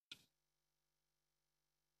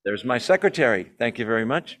There's my secretary. Thank you very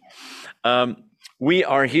much. We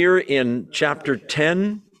are here in chapter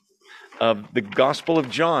 10 of the Gospel of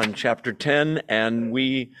John, chapter 10, and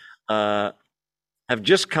we have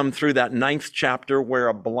just come through that 9th chapter where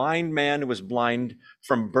a blind man who was blind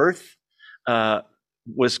from birth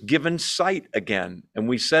was given sight again. And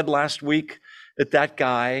we said last week that that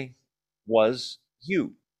guy was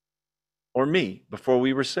you or me before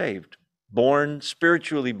we were saved, born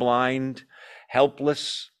spiritually blind,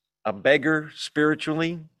 helpless, a beggar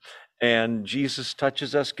spiritually, and Jesus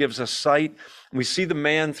touches us, gives us sight. We see the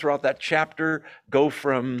man throughout that chapter go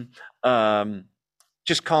from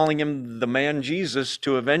just calling him the man Jesus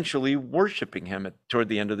to eventually worshiping him toward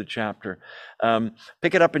the end of the chapter.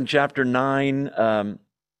 Pick it up in chapter 9.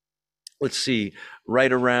 Let's see,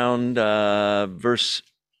 right around verse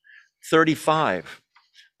 35.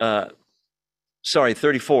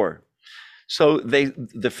 34. So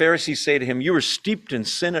the Pharisees say to him, "You were steeped in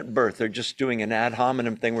sin at birth." They're just doing an ad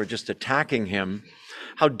hominem thing. We're just attacking him.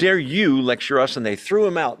 "How dare you lecture us?" And they threw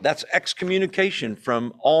him out. That's excommunication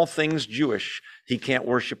from all things Jewish. He can't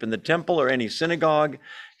worship in the temple or any synagogue.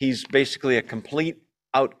 He's basically a complete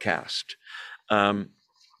outcast.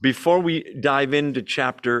 Before we dive into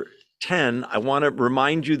chapter 10, I want to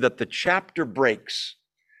remind you that the chapter breaks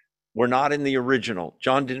were not in the original.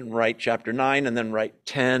 John didn't write chapter 9 and then write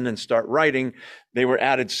 10 and start writing. They were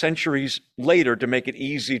added centuries later to make it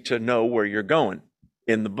easy to know where you're going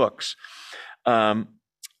in the books.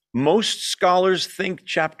 Most scholars think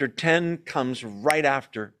chapter 10 comes right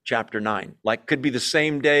after chapter 9. Like, could be the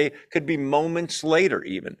same day, could be moments later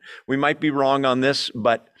even. We might be wrong on this,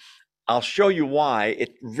 but I'll show you why.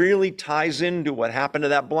 It really ties into what happened to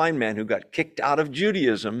that blind man who got kicked out of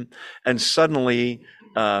Judaism, and suddenly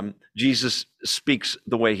Jesus speaks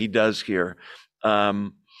the way he does here.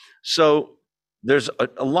 So there's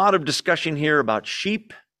a lot of discussion here about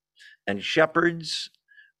sheep and shepherds,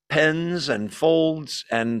 pens and folds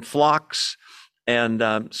and flocks.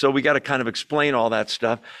 And so we got to kind of explain all that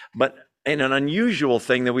stuff. But in an unusual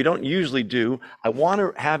thing that we don't usually do, I want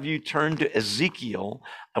to have you turn to Ezekiel.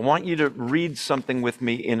 I want you to read something with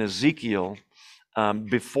me in Ezekiel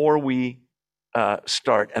before we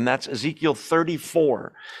start, and that's Ezekiel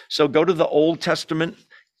 34. So go to the Old Testament.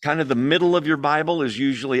 Kind of the middle of your Bible is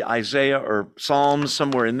usually Isaiah or Psalms,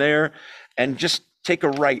 somewhere in there, and just take a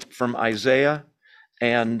right from Isaiah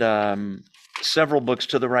and several books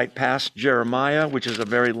to the right past Jeremiah, which is a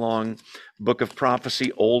very long book of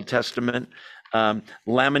prophecy, Old Testament,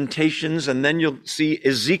 Lamentations, and then you'll see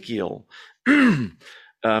Ezekiel.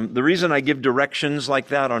 The reason I give directions like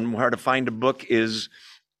that on where to find a book is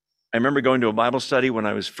I remember going to a Bible study when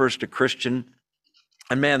I was first a Christian,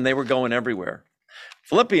 and man, they were going everywhere.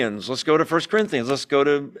 Philippians, let's go to 1 Corinthians, let's go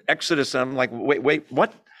to Exodus. And I'm like, wait,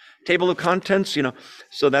 what? Table of contents,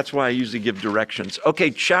 So that's why I usually give directions.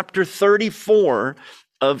 Okay, chapter 34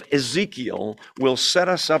 of Ezekiel will set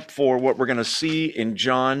us up for what we're going to see in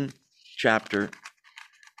John chapter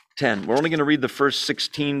 10. We're only going to read the first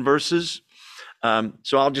 16 verses,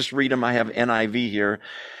 so I'll just read them. I have NIV here.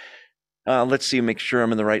 Let's see, make sure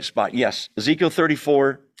I'm in the right spot. Yes, Ezekiel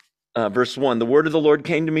 34, verse 1. "The word of the Lord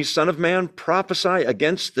came to me, Son of man, prophesy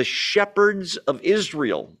against the shepherds of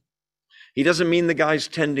Israel." He doesn't mean the guys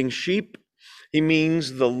tending sheep. He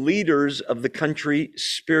means the leaders of the country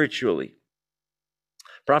spiritually.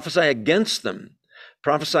 "Prophesy against them.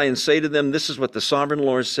 Prophesy and say to them, this is what the sovereign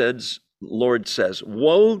Lord says.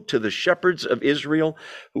 Woe to the shepherds of Israel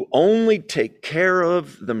who only take care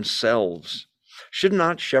of themselves. Should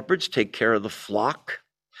not shepherds take care of the flock?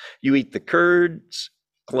 You eat the curds,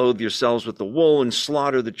 clothe yourselves with the wool, and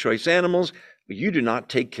slaughter the choice animals, but you do not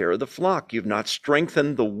take care of the flock. You have not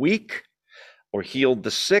strengthened the weak, or healed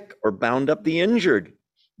the sick, or bound up the injured.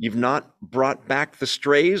 You've not brought back the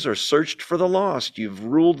strays or searched for the lost. You've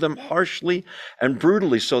ruled them harshly and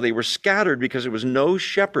brutally, so they were scattered because there was no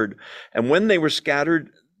shepherd. And when they were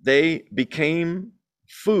scattered, they became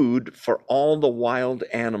food for all the wild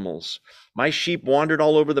animals. My sheep wandered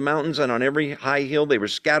all over the mountains, and on every high hill they were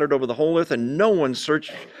scattered over the whole earth, and no one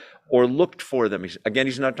searched or looked for them." Again,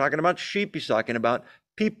 he's not talking about sheep, he's talking about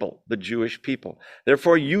people, the Jewish people.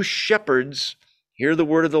 "Therefore, you shepherds, hear the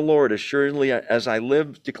word of the Lord. Assuredly, as I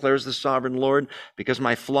live, declares the sovereign Lord, because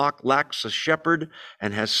my flock lacks a shepherd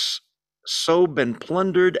and has so been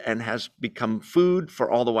plundered and has become food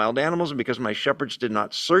for all the wild animals, and because my shepherds did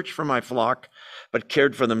not search for my flock, but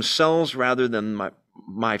cared for themselves rather than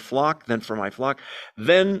my flock,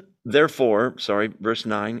 therefore, verse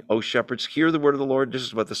 9, O shepherds, hear the word of the Lord. This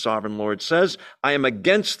is what the sovereign Lord says. I am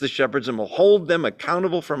against the shepherds and will hold them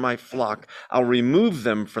accountable for my flock. I'll remove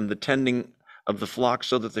them from the tending of the flock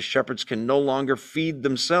so that the shepherds can no longer feed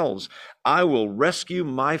themselves. I will rescue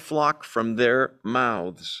my flock from their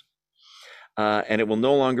mouths, and it will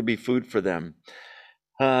no longer be food for them.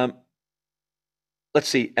 Let's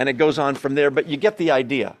see, and it goes on from there, but you get the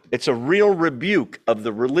idea. It's a real rebuke of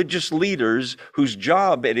the religious leaders whose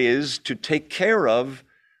job it is to take care of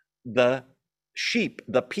the sheep,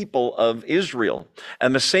 the people of Israel.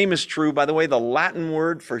 And the same is true, by the way, the Latin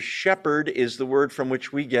word for shepherd is the word from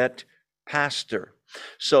which we get pastor.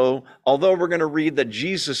 So although we're going to read that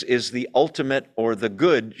Jesus is the ultimate or the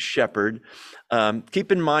good shepherd,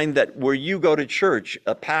 keep in mind that where you go to church,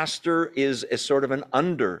 a pastor is a sort of an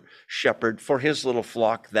under shepherd for his little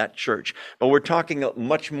flock, that church. But we're talking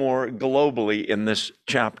much more globally in this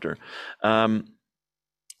chapter.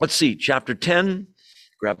 Let's see, chapter 10,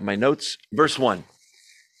 grab my notes, verse 1.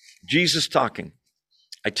 Jesus talking.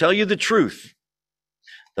 I tell you the truth.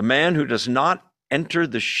 The man who does not enter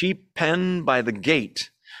the sheep pen by the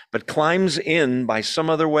gate, but climbs in by some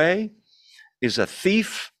other way, is a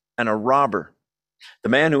thief and a robber. The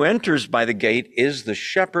man who enters by the gate is the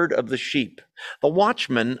shepherd of the sheep. The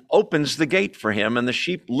watchman opens the gate for him, and the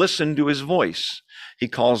sheep listen to his voice. He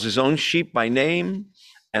calls his own sheep by name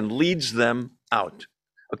and leads them out.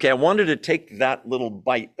 Okay, I wanted to take that little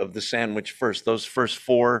bite of the sandwich first, those first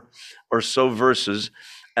 4 or so verses,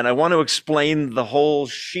 and I want to explain the whole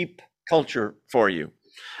sheep culture for you.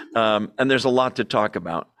 And there's a lot to talk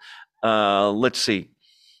about. Let's see.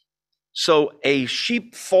 So a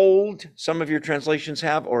sheepfold, some of your translations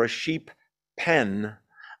have, or a sheep pen.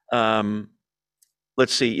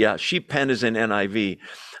 Let's see. Yeah, sheep pen is in NIV.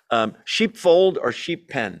 Sheepfold or sheep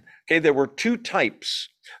pen. Okay, there were 2 types,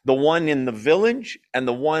 the one in the village and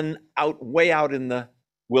the one way out in the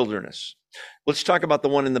wilderness. Let's talk about the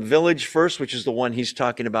one in the village first, which is the one he's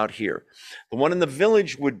talking about here. The one in the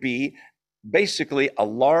village would be basically a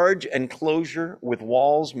large enclosure with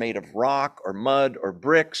walls made of rock or mud or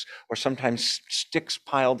bricks, or sometimes sticks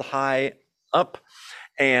piled high up.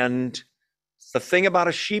 And the thing about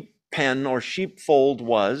a sheep pen or sheepfold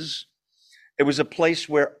was, it was a place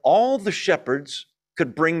where all the shepherds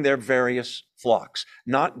could bring their various flocks.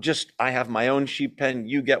 Not just, I have my own sheep pen,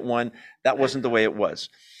 you get one. That wasn't the way it was.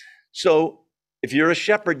 So if you're a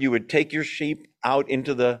shepherd, you would take your sheep out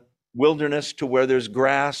into the wilderness to where there's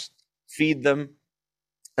grass, feed them.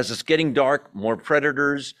 As it's getting dark, more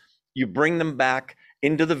predators, you bring them back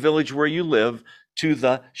into the village where you live to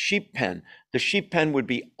the sheep pen. The sheep pen would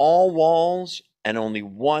be all walls and only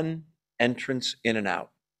one entrance in and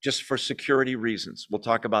out, just for security reasons. We'll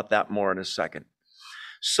talk about that more in a second.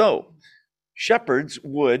 So shepherds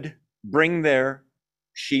would bring their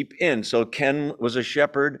sheep in. So Ken was a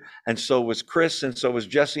shepherd, and so was Chris, and so was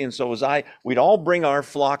Jesse, and so was I. We'd all bring our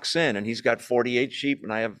flocks in, and he's got 48 sheep,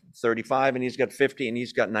 and I have 35, and he's got 50, and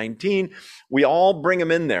he's got 19. We all bring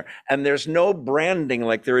them in there, and there's no branding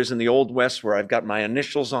like there is in the Old West, where I've got my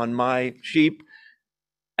initials on my sheep,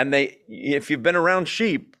 and if you've been around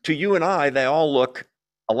sheep, to you and I, they all look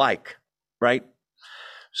alike, right?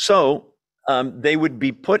 So they would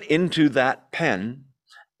be put into that pen,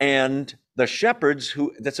 and the shepherds,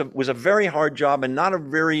 was a very hard job and not a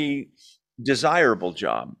very desirable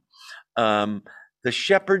job. The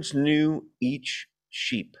shepherds knew each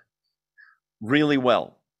sheep really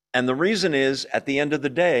well. And the reason is, at the end of the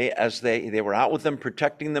day, as they were out with them,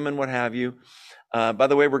 protecting them and what have you. By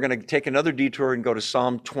the way, we're going to take another detour and go to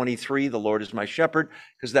Psalm 23, the Lord is my shepherd,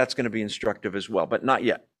 because that's going to be instructive as well, but not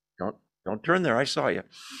yet. Don't turn there, I saw you.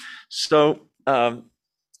 So,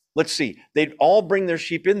 let's see, they'd all bring their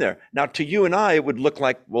sheep in there. Now, to you and I, it would look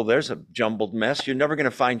like, well, there's a jumbled mess. You're never going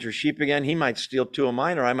to find your sheep again. He might steal 2 of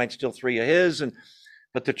mine, or I might steal 3 of his.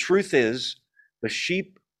 But the truth is, the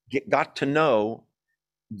sheep got to know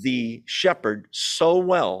the shepherd so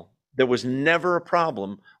well, there was never a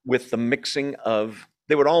problem with the mixing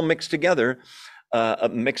they would all mix together,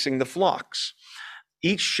 mixing the flocks.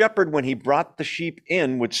 Each shepherd, when he brought the sheep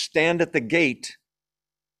in, would stand at the gate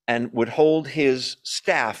and would hold his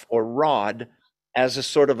staff or rod as a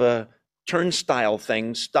sort of a turnstile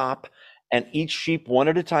thing, stop, and each sheep one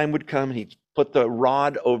at a time would come, and he'd put the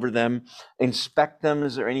rod over them, inspect them.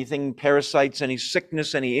 Is there anything, parasites, any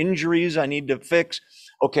sickness, any injuries I need to fix?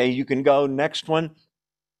 Okay, you can go, next one.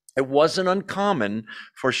 It wasn't uncommon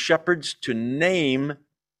for shepherds to name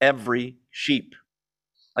every sheep.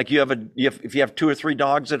 Like if you have 2 or 3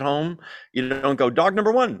 dogs at home, you don't go, dog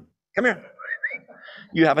number 1, come here.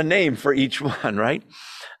 You have a name for each one, right?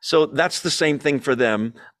 So that's the same thing for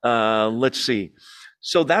them. Let's see.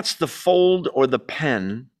 So that's the fold or the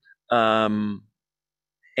pen. And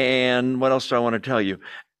what else do I want to tell you?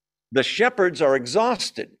 The shepherds are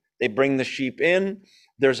exhausted. They bring the sheep in.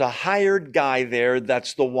 there's a hired guy there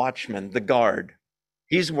that's the watchman, the guard.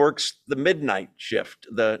 He works the midnight shift,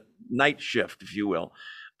 the night shift, if you will,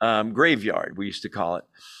 graveyard, we used to call it.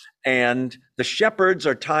 And the shepherds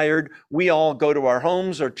are tired. We all go to our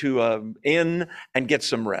homes or to an inn and get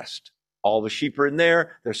some rest. All the sheep are in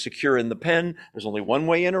there. They're secure in the pen. There's only one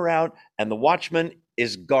way in or out, and the watchman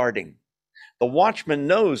is guarding. The watchman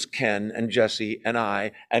knows Ken and Jesse and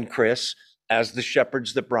I and Chris as the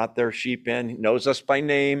shepherds that brought their sheep in. He knows us by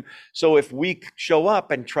name. So if we show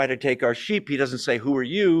up and try to take our sheep, he doesn't say, "Who are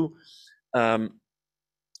you?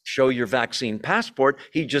 Show your vaccine passport."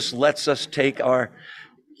 He just lets us take our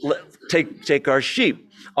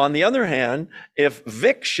sheep. On the other hand, if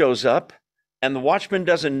Vic shows up and the watchman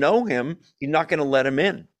doesn't know him, he's not going to let him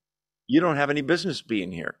in. You don't have any business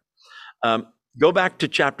being here. Go back to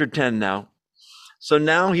chapter 10 now. So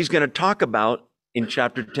now he's going to talk about, in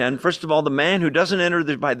chapter 10, first of all, the man who doesn't enter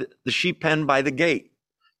the sheep pen by the gate,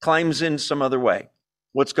 climbs in some other way.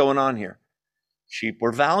 What's going on here? Sheep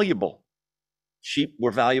were valuable. Sheep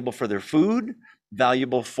were valuable for their food,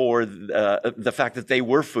 valuable for the fact that they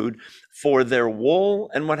were food, for their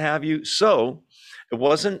wool and what have you. So it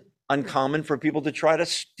wasn't uncommon for people to try to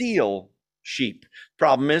steal sheep.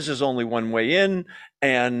 Problem is, there's only one way in,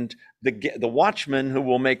 and the watchman who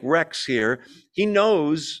will make wrecks here, he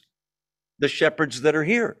knows the shepherds that are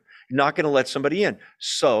here. You're not going to let somebody in.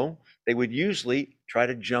 So they would usually try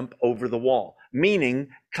to jump over the wall, meaning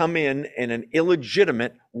come in an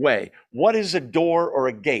illegitimate way. What is a door or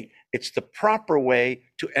a gate? It's the proper way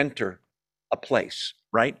to enter a place,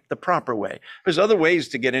 right? The proper way. There's other ways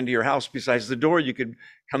to get into your house besides the door. You could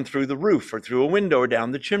come through the roof or through a window or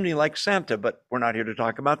down the chimney like Santa, but we're not here to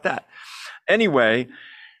talk about that. Anyway,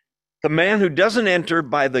 the man who doesn't enter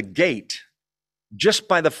by the gate, just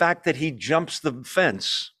by the fact that he jumps the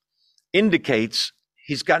fence, indicates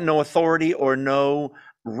he's got no authority or no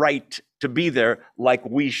right to be there like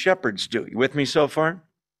we shepherds do. You with me so far?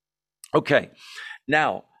 Okay.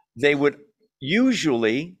 Now, they would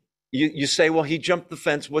usually, you say, well, he jumped the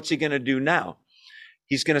fence. What's he going to do now?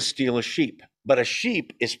 He's going to steal a sheep. But a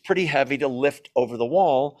sheep is pretty heavy to lift over the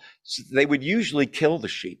wall. So they would usually kill the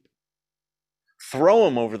sheep, throw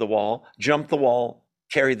him over the wall, jump the wall,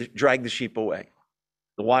 drag the sheep away.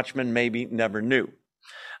 The watchman maybe never knew.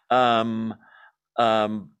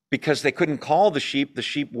 Because they couldn't call the sheep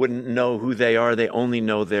wouldn't know who they are. They only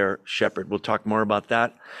know their shepherd. We'll talk more about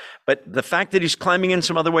that. But the fact that he's climbing in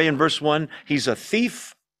some other way in verse 1, he's a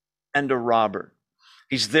thief and a robber.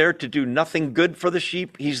 He's there to do nothing good for the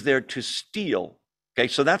sheep. He's there to steal. Okay,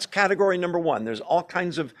 so that's category number 1. There's all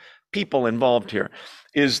kinds of people involved here.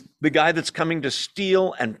 Is the guy that's coming to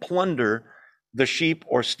steal and plunder the sheep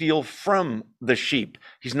or steal from the sheep.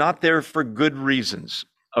 He's not there for good reasons.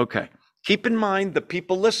 Okay. Keep in mind, the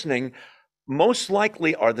people listening most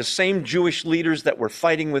likely are the same Jewish leaders that were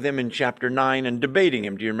fighting with him in chapter 9 and debating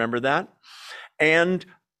him. Do you remember that? And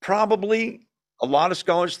probably a lot of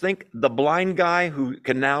scholars think the blind guy who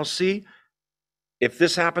can now see, if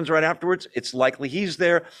this happens right afterwards, it's likely he's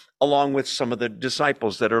there along with some of the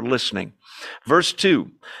disciples that are listening. Verse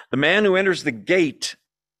 2, the man who enters the gate,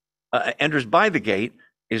 enters by the gate,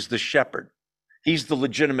 is the shepherd. He's the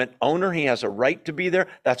legitimate owner. He has a right to be there.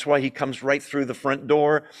 That's why he comes right through the front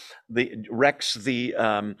door. Rex, the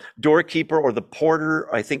doorkeeper or the porter,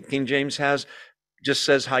 I think King James has, just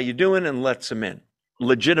says, "How you doing?" and lets him in.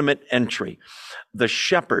 Legitimate entry. The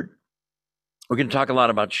shepherd. We're going to talk a lot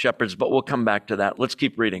about shepherds, but we'll come back to that. Let's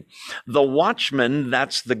keep reading. The watchman,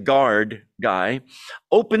 that's the guard guy,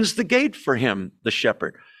 opens the gate for him, the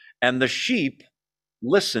shepherd, and the sheep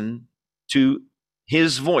listen to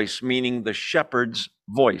his voice, meaning the shepherd's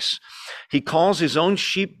voice. He calls his own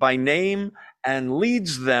sheep by name and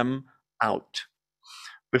leads them out.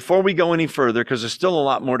 Before we go any further, because there's still a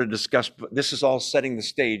lot more to discuss, but this is all setting the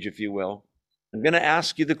stage, if you will, I'm going to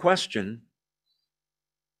ask you the question,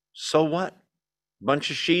 so what? Bunch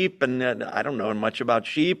of sheep, and I don't know much about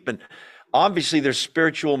sheep, and obviously there's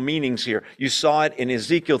spiritual meanings here. You saw it in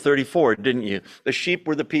Ezekiel 34, didn't you? The sheep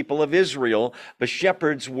were the people of Israel. The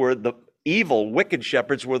shepherds were the evil, wicked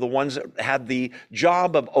shepherds were the ones that had the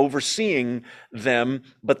job of overseeing them,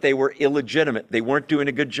 but they were illegitimate. They weren't doing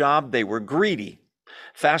a good job. They were greedy.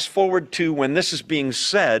 Fast forward to when this is being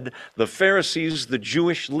said, the Pharisees, the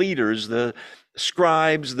Jewish leaders, the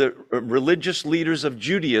scribes, the religious leaders of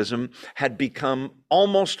Judaism had become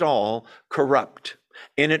almost all corrupt,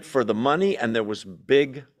 in it for the money, and there was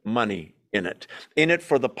big money in it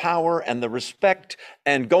for the power and the respect,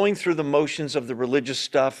 and going through the motions of the religious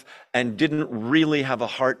stuff, and didn't really have a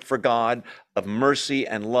heart for God of mercy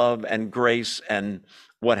and love and grace and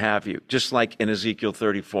what have you, just like in Ezekiel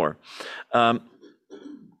 34.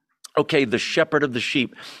 Okay, the shepherd of the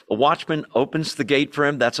sheep. A watchman opens the gate for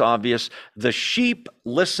him. That's obvious. The sheep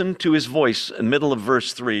listen to his voice in the middle of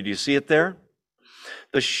verse 3. Do you see it there?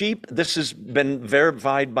 The sheep, this has been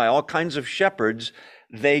verified by all kinds of shepherds.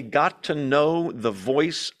 They got to know the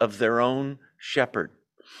voice of their own shepherd.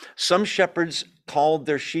 Some shepherds called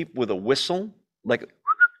their sheep with a whistle, like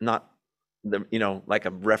not like a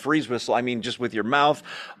referee's whistle. I mean, just with your mouth,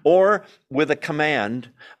 or with a command.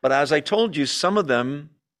 But as I told you, some of them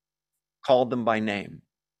called them by name.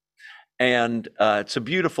 And it's a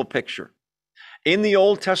beautiful picture. In the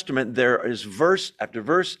Old Testament, there is verse after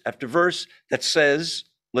verse after verse that says,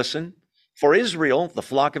 listen, for Israel, the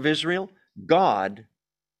flock of Israel, God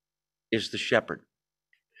is the shepherd.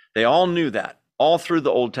 They all knew that, all through the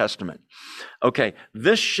Old Testament. Okay,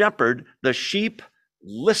 this shepherd, the sheep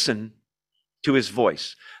listen to his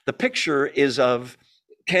voice. The picture is of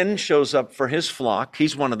Ken shows up for his flock.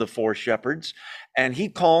 He's one of the 4 shepherds, and he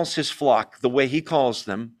calls his flock the way he calls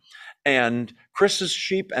them. And Chris's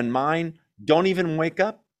sheep and mine don't even wake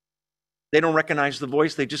up. They don't recognize the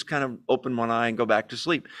voice. They just kind of open one eye and go back to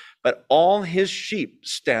sleep. But all his sheep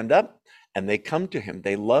stand up and they come to him.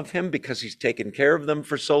 They love him because he's taken care of them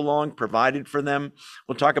for so long, provided for them.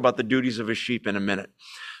 We'll talk about the duties of a sheep in a minute.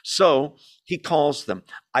 So he calls them.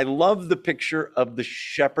 I love the picture of the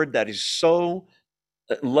shepherd that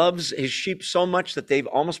loves his sheep so much that they've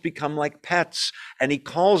almost become like pets, and he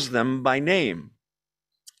calls them by name.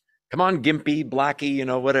 Come on, Gimpy,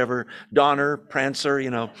 Blackie, whatever, Donner, Prancer,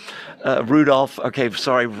 Rudolph. Okay,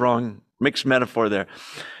 sorry, wrong, mixed metaphor there.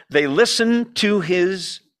 They listen to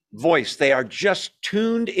his voice. They are just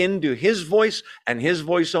tuned into his voice and his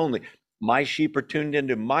voice only. My sheep are tuned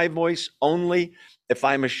into my voice only if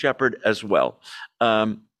I'm a shepherd as well.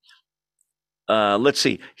 Let's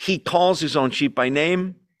see. He calls his own sheep by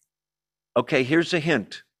name. Okay, here's a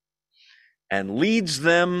hint. And leads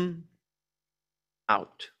them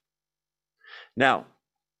out. Now,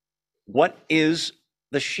 what is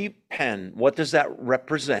the sheep pen? What does that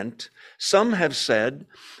represent? Some have said,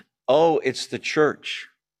 oh, it's the church.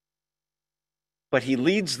 But he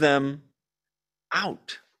leads them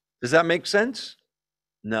out. Does that make sense?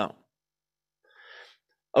 No.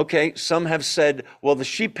 Okay, some have said, well, the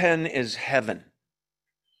sheep pen is heaven.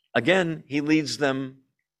 Again, he leads them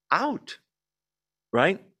out,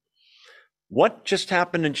 right? What just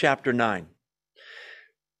happened in chapter 9?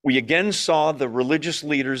 We again saw the religious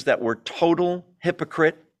leaders that were total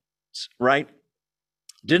hypocrites, right?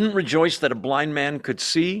 Didn't rejoice that a blind man could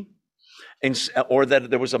see, or that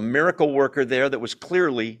there was a miracle worker there that was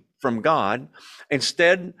clearly from God.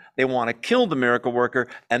 Instead, they want to kill the miracle worker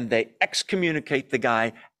and they excommunicate the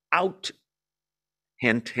guy out,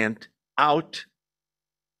 hint, hint, out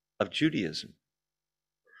of Judaism.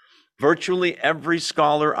 Virtually every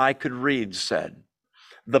scholar I could read said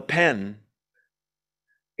the pen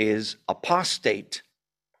is apostate,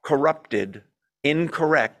 corrupted,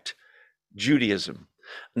 incorrect Judaism.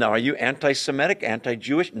 Now, are you anti-Semitic,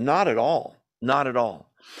 anti-Jewish? Not at all. Not at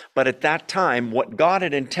all. But at that time, what God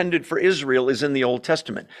had intended for Israel is in the Old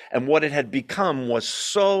Testament. And what it had become was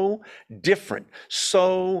so different,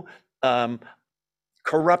 so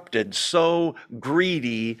corrupted, so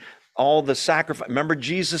greedy. All the sacrifice. Remember,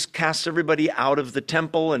 Jesus casts everybody out of the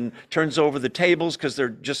temple and turns over the tables because they're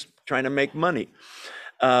just trying to make money.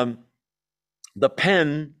 The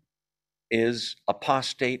pen is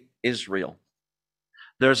apostate Israel.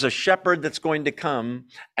 There's a shepherd that's going to come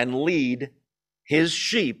and lead his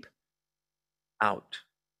sheep out.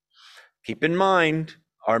 Keep in mind,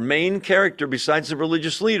 our main character, besides the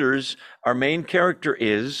religious leaders, our main character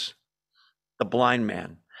is the blind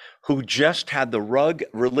man who just had the rug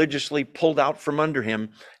religiously pulled out from under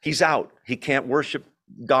him. He's out. He can't worship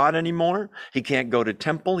God anymore. He can't go to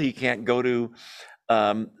temple. He can't go to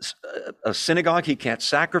a synagogue. He can't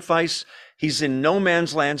sacrifice. He's in no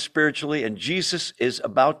man's land spiritually, and Jesus is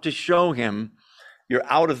about to show him, you're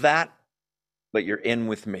out of that, but you're in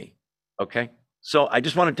with me. Okay? So I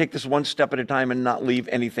just want to take this one step at a time and not leave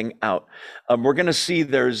anything out. We're going to see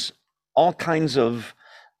there's all kinds of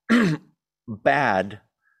bad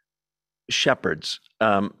shepherds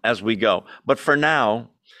as we go. But for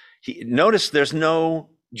now, notice there's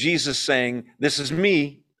no Jesus saying, this is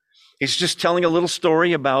me. He's just telling a little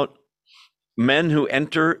story about men who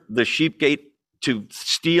enter the sheep gate to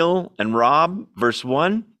steal and rob, verse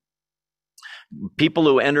 1. People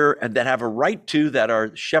who enter and that have a right to, that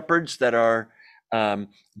are shepherds, that are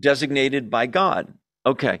designated by God.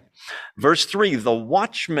 Okay. Verse 3, the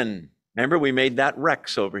watchman. Remember, we made that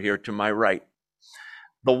Rex over here to my right.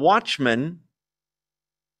 The watchman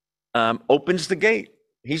opens the gate.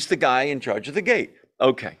 He's the guy in charge of the gate.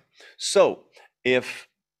 Okay. So if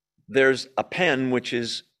there's a pen, which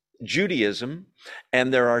is Judaism,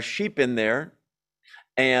 and there are sheep in there,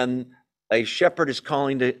 and a shepherd is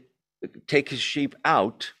calling to take his sheep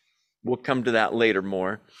out. We'll come to that later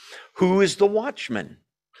more. Who is the watchman?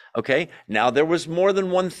 Okay, now there was more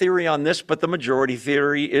than one theory on this, but the majority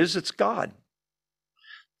theory is it's God.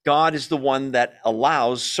 God is the one that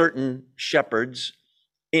allows certain shepherds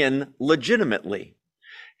in legitimately.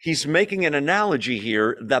 He's making an analogy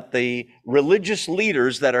here that the religious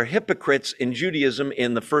leaders that are hypocrites in Judaism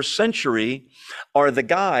in the first century are the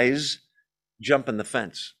guys jumping the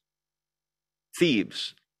fence.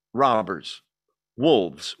 Thieves, robbers,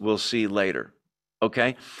 wolves, we'll see later.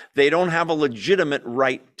 Okay? They don't have a legitimate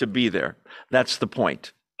right to be there. That's the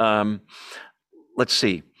point. Let's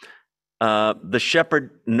see. The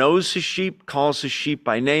shepherd knows his sheep, calls his sheep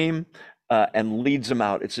by name, and leads them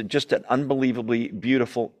out. It's just an unbelievably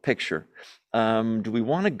beautiful picture. Do we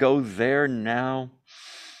want to go there now?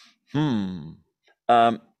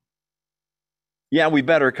 Yeah, we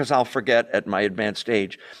better, because I'll forget at my advanced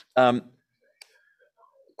age.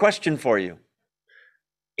 Question for you.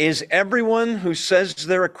 Is everyone who says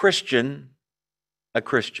they're a Christian?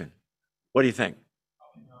 What do you think?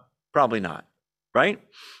 Probably not, right?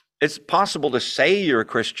 It's possible to say you're a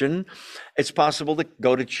Christian. It's possible to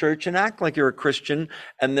go to church and act like you're a Christian,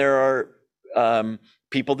 and there are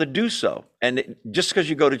people that do so. And just because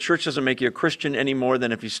you go to church doesn't make you a Christian any more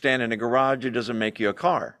than if you stand in a garage, it doesn't make you a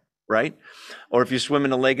car, right? Or if you swim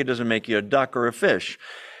in a lake, it doesn't make you a duck or a fish.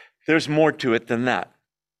 There's more to it than that.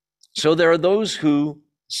 So there are those who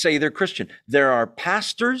say they're Christian. There are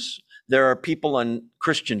pastors, there are people on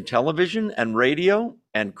Christian television and radio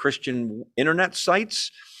and Christian internet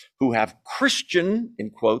sites who have Christian, in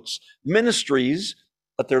quotes, ministries,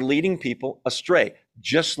 but they're leading people astray,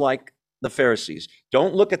 just like the Pharisees.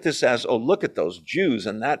 Don't look at this as, oh, look at those Jews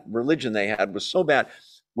and that religion they had was so bad.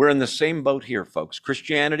 We're in the same boat here, folks.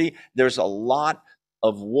 Christianity, there's a lot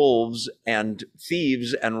of wolves and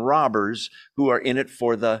thieves and robbers who are in it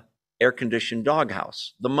for the air-conditioned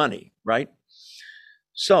doghouse, the money, right?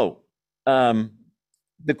 So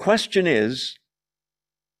the question is,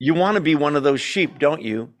 you want to be one of those sheep, don't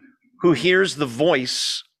you, who hears the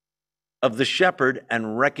voice of the shepherd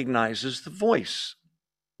and recognizes the voice,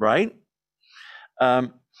 right?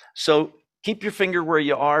 So keep your finger where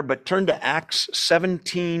you are, but turn to Acts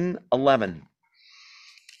 17:11.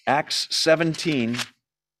 Acts 17,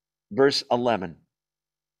 verse 11.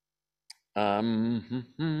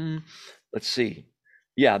 Let's see.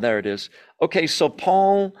 Yeah, there it is. Okay, so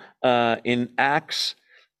Paul in Acts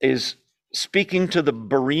is speaking to the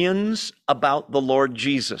Bereans about the Lord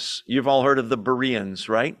Jesus. You've all heard of the Bereans,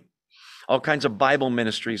 right? All kinds of Bible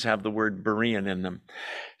ministries have the word Berean in them.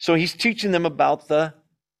 So he's teaching them about the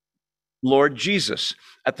Lord Jesus.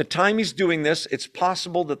 At the time he's doing this, it's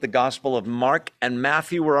possible that the Gospel of Mark and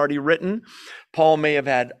Matthew were already written. Paul may have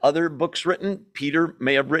had other books written. Peter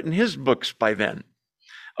may have written his books by then.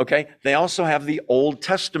 Okay, they also have the Old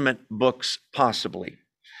Testament books, possibly.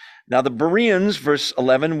 Now, the Bereans, verse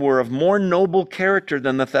 11, were of more noble character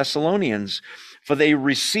than the Thessalonians, for they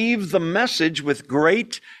received the message with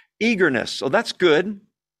great eagerness. So that's good.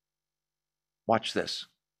 Watch this.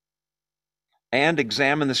 And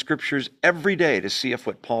examine the scriptures every day to see if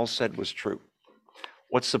what Paul said was true.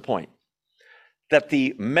 What's the point? That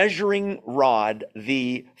the measuring rod,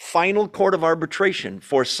 the final court of arbitration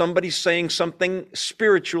for somebody saying something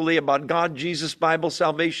spiritually about God, Jesus, Bible,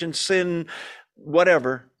 salvation, sin,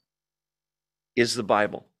 whatever, is the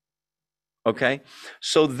Bible. Okay?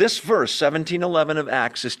 So this verse, 17:11 of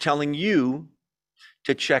Acts, is telling you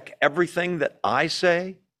to check everything that I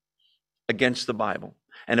say against the Bible.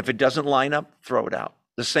 And if it doesn't line up, throw it out.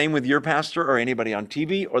 The same with your pastor or anybody on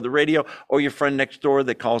TV or the radio or your friend next door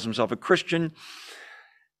that calls himself a Christian.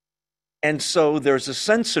 And so there's a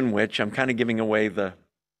sense in which, I'm kind of giving away the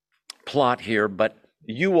plot here, but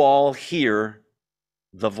you all hear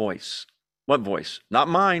the voice. What voice? Not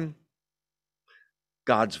mine.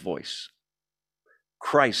 God's voice.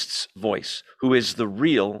 Christ's voice, who is the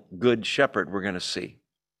real good shepherd we're going to see.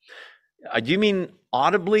 Do you mean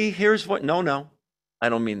audibly hears voice? No. I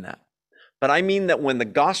don't mean that. But I mean that when the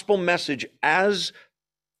gospel message as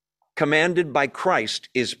commanded by Christ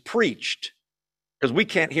is preached, because we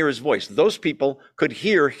can't hear his voice. Those people could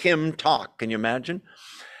hear him talk. Can you imagine?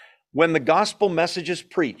 When the gospel message is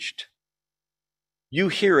preached, you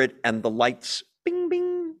hear it and the lights bing,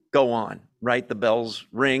 bing, go on, right? The bells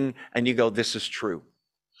ring and you go, this is true.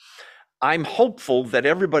 I'm hopeful that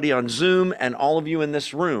everybody on Zoom and all of you in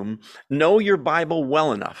this room know your Bible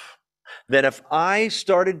well enough that if I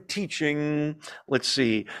started teaching, let's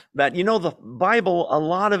see, that, the Bible, a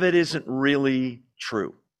lot of it isn't really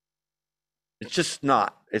true. It's just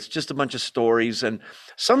not. It's just a bunch of stories. And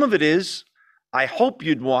some of it is, I hope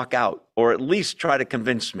you'd walk out or at least try to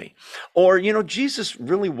convince me. Or, Jesus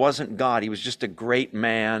really wasn't God. He was just a great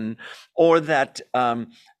man. Or that,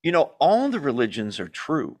 all the religions are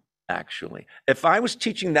true, actually. If I was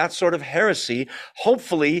teaching that sort of heresy,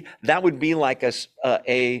 hopefully that would be like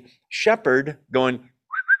a shepherd going,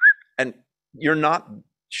 and you're not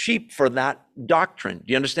sheep for that doctrine. Do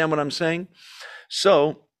you understand what I'm saying?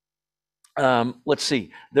 So, let's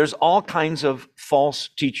see. There's all kinds of false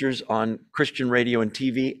teachers on Christian radio and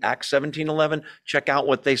TV. Acts 17:11. Check out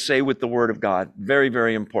what they say with the Word of God. Very,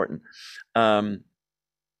 very important.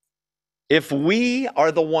 If we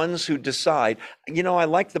are the ones who decide, I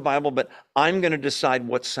like the Bible, but I'm going to decide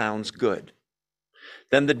what sounds good,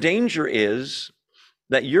 then the danger is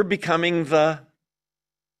that you're becoming the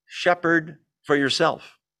shepherd for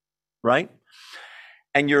yourself, right?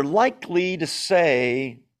 And you're likely to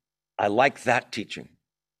say, I like that teaching.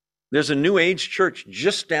 There's a New Age church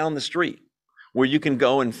just down the street where you can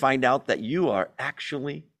go and find out that you are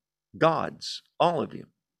actually gods, all of you.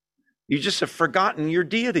 You just have forgotten your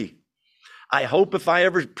deity. I hope if I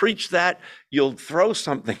ever preach that, you'll throw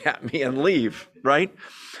something at me and leave, right?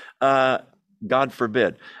 God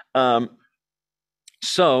forbid. Let's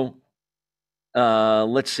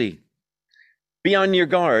see. Be on your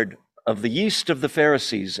guard of the yeast of the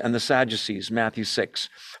Pharisees and the Sadducees, Matthew 6.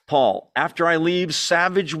 Paul, after I leave,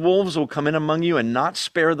 savage wolves will come in among you and not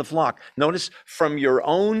spare the flock. Notice, from your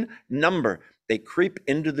own number, they creep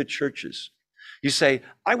into the churches. You say,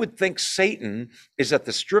 I would think Satan is at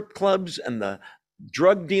the strip clubs and the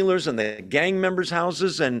drug dealers and the gang members'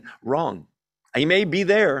 houses, and wrong. He may be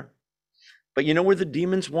there, but you know where the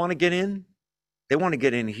demons want to get in? They want to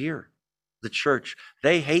get in here, the church.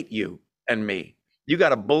 They hate you and me. You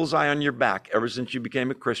got a bullseye on your back ever since you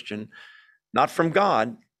became a Christian, not from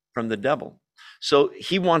God, from the devil. So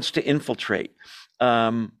he wants to infiltrate.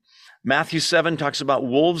 Matthew 7 talks about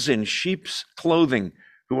wolves in sheep's clothing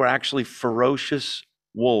who are actually ferocious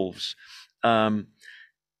wolves.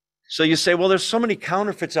 So you say, well, there's so many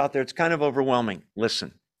counterfeits out there, it's kind of overwhelming.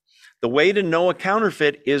 Listen, the way to know a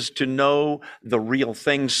counterfeit is to know the real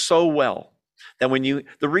thing so well that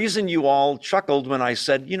the reason you all chuckled when I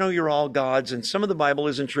said, you're all gods and some of the Bible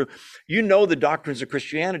isn't true. You know the doctrines of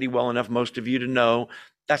Christianity well enough, most of you, to know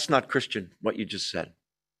that's not Christian, what you just said.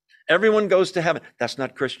 Everyone goes to heaven. That's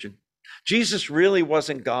not Christian. Jesus really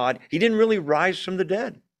wasn't God. He didn't really rise from the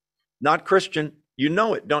dead. Not Christian. You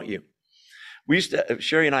know it, don't you?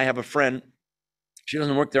 Sherry and I have a friend. She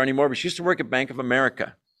doesn't work there anymore, but she used to work at Bank of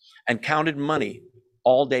America and counted money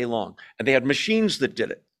all day long. And they had machines that did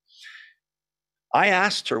it. I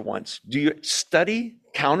asked her once, do you study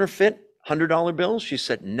counterfeit $100 bills? She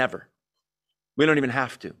said, never. We don't even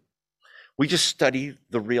have to. We just study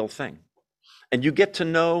the real thing. And you get to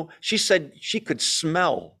know, she said she could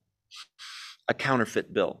smell a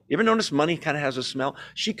counterfeit bill. You ever notice money kind of has a smell?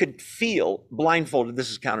 She could feel, blindfolded,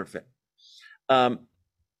 this is counterfeit. The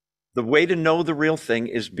way to know the real thing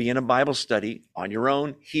is be in a Bible study on your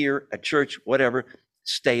own, here, at church, whatever.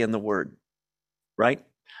 Stay in the Word, right?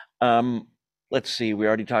 Let's see, we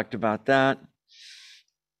already talked about that.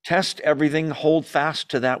 Test everything, hold fast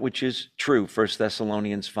to that which is true, 1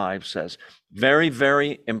 Thessalonians 5 says. Very,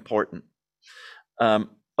 very important.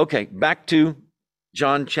 Okay, back to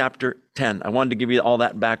John chapter 10. I wanted to give you all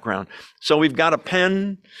that background. So we've got a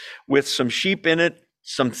pen with some sheep in it,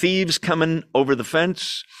 some thieves coming over the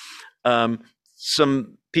fence,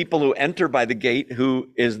 some people who enter by the gate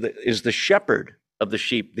who is the shepherd of the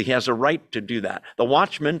sheep. He has a right to do that. The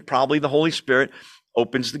watchman, probably the Holy Spirit,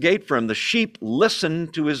 opens the gate for him. The sheep listen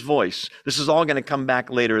to his voice. This is all going to come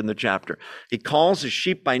back later in the chapter. He calls his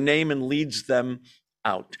sheep by name and leads them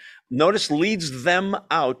out. Notice leads them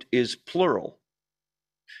out is plural,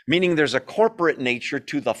 meaning there's a corporate nature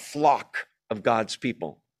to the flock of God's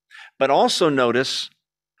people. But also notice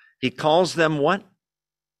he calls them what?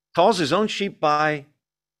 Calls his own sheep by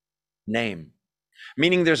name.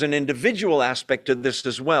 Meaning there's an individual aspect to this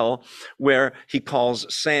as well, where he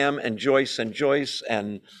calls Sam and Joyce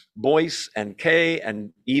and Boyce and Kay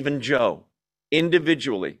and even Joe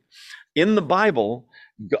individually. In the Bible,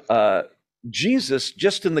 Jesus,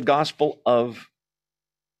 just in the Gospel of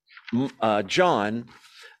John,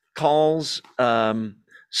 calls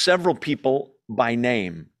several people by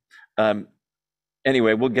name.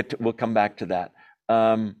 Anyway, we'll come back to that.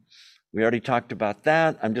 We already talked about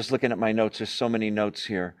that. I'm just looking at my notes. There's so many notes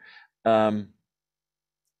here.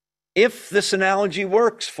 If this analogy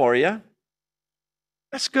works for you,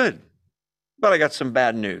 that's good. But I got some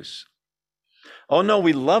bad news. Oh no,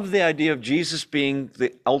 we love the idea of Jesus being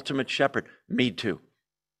the ultimate shepherd. Me too.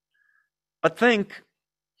 But think,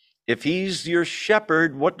 if he's your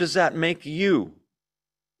shepherd, what does that make you?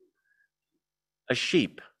 A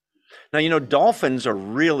sheep. Now, dolphins are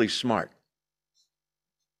really smart.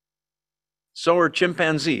 So are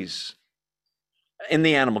chimpanzees in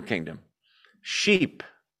the animal kingdom. Sheep,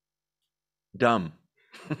 dumb,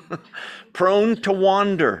 prone to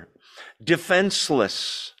wander,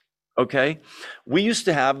 defenseless. Okay. We used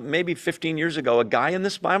to have, maybe 15 years ago, a guy in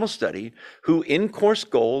this Bible study who in Course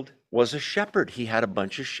Gold was a shepherd. He had a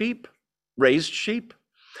bunch of sheep, raised sheep.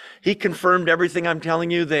 He confirmed everything I'm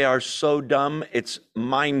telling you. They are so dumb. It's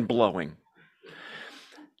mind-blowing.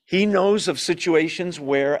 He knows of situations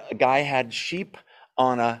where a guy had sheep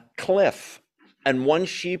on a cliff and one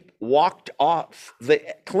sheep walked off the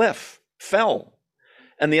cliff, fell,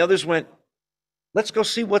 and the others went, let's go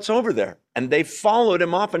see what's over there. And they followed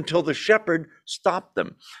him off until the shepherd stopped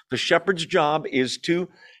them. The shepherd's job is to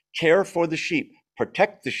care for the sheep,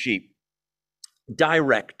 protect the sheep,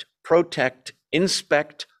 direct, protect,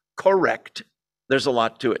 inspect, correct. There's a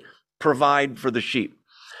lot to it. Provide for the sheep.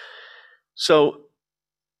 So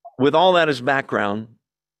with all that as background,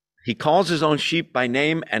 he calls his own sheep by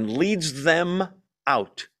name and leads them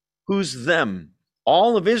out. Who's them?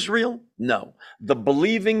 All of Israel? No. The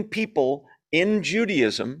believing people in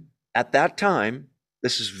Judaism at that time.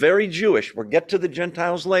 This is very Jewish. We'll get to the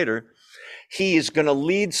Gentiles later. He is going to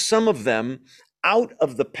lead some of them out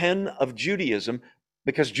of the pen of Judaism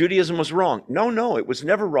because Judaism was wrong. No, it was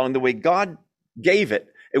never wrong. The way God gave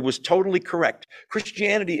it, it was totally correct.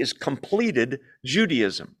 Christianity is completed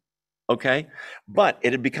Judaism. Okay, but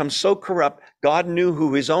it had become so corrupt, God knew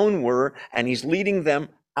who his own were, and he's leading them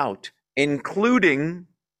out, including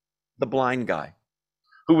the blind guy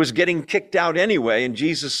who was getting kicked out anyway. And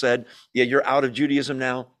Jesus said, yeah, you're out of Judaism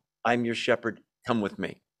now. I'm your shepherd. Come with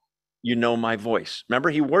me. You know my voice. Remember,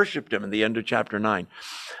 he worshiped him in the end of chapter 9.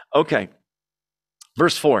 Okay,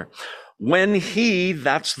 verse 4. When he,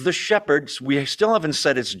 that's the shepherd, we still haven't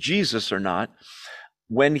said it's Jesus or not,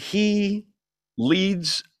 when he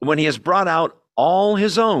leads, when he has brought out all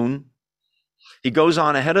his own, he goes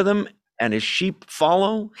on ahead of them, and his sheep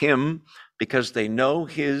follow him because they know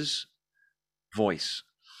his voice.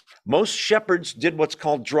 Most shepherds did what's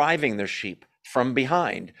called driving their sheep from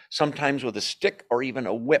behind, sometimes with a stick or even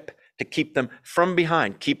a whip to keep them from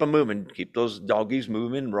behind, keep them moving, keep those doggies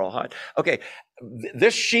moving, rawhide. Okay,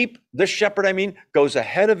 this shepherd, goes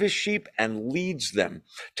ahead of his sheep and leads them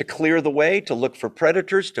to clear the way, to look for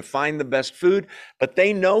predators, to find the best food. But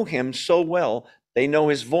they know him so well. They know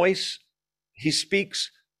his voice. He speaks.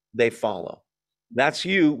 They follow. That's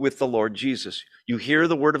you with the Lord Jesus. You hear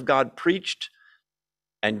the word of God preached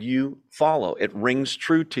and you follow. It rings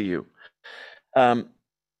true to you.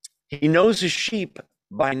 He knows his sheep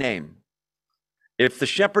by name. If the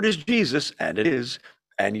shepherd is Jesus, and it is,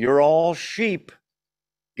 and you're all sheep,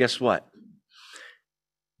 guess what?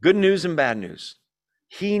 Good news and bad news.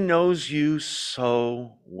 He knows you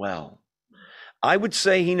so well. I would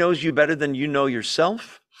say he knows you better than you know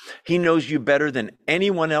yourself. He knows you better than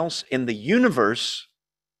anyone else in the universe,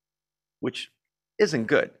 which isn't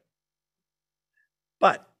good.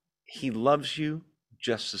 But he loves you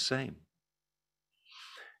just the same.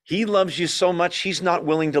 He loves you so much, he's not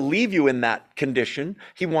willing to leave you in that condition.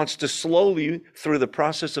 He wants to slowly, through the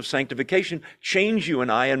process of sanctification, change you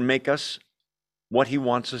and I and make us what he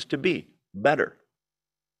wants us to be, better.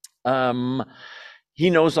 He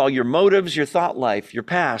knows all your motives, your thought life, your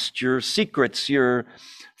past, your secrets, your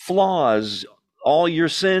flaws, all your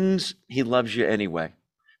sins. He loves you anyway.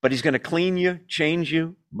 But he's going to clean you, change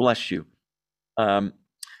you, bless you.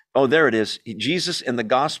 Oh, there it is. Jesus in the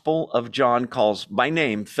Gospel of John calls by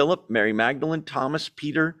name Philip, Mary Magdalene, Thomas,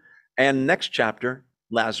 Peter, and next chapter,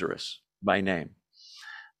 Lazarus by name.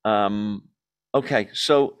 Okay,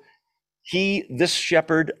 so this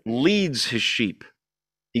shepherd leads his sheep.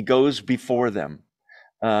 He goes before them.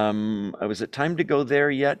 Was it time to go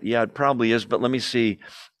there yet? Yeah, it probably is, but let me see.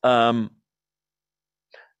 And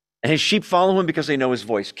his sheep follow him because they know his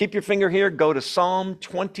voice. Keep your finger here. Go to Psalm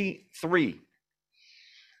 23.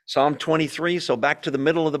 Psalm 23, so back to the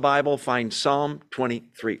middle of the Bible, find Psalm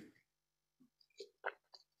 23.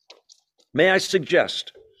 May I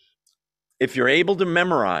suggest, if you're able to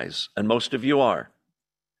memorize, and most of you are,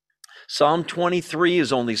 Psalm 23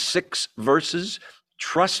 is only 6 verses.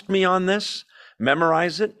 Trust me on this,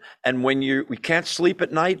 memorize it, and when we can't sleep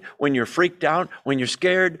at night, when you're freaked out, when you're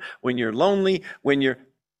scared, when you're lonely, the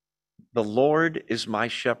Lord is my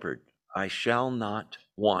shepherd, I shall not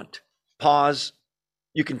want. Pause.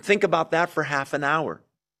 You can think about that for half an hour.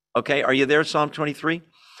 Okay, are you there, Psalm 23?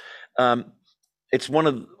 It's one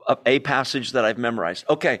of a passage that I've memorized.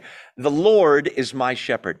 Okay, the Lord is my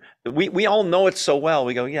shepherd. We all know it so well.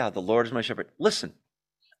 We go, yeah, the Lord is my shepherd. Listen,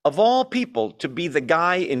 of all people to be the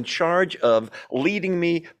guy in charge of leading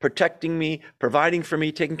me, protecting me, providing for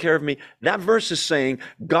me, taking care of me, that verse is saying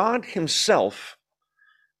God himself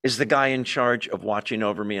is the guy in charge of watching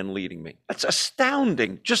over me and leading me. That's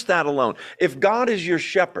astounding, just that alone. If God is your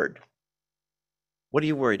shepherd, what are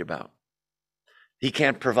you worried about? He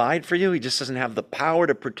can't provide for you. He just doesn't have the power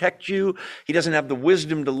to protect you. He doesn't have the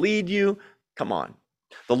wisdom to lead you. Come on.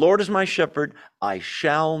 The Lord is my shepherd. I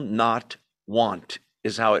shall not want,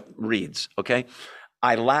 is how it reads, okay?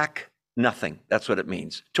 I lack nothing. That's what it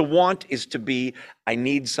means. To want is to be, I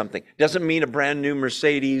need something. Doesn't mean a brand new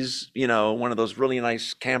Mercedes, one of those really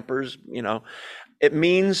nice campers, It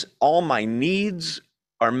means all my needs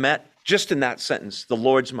are met just in that sentence. The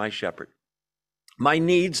Lord's my shepherd. My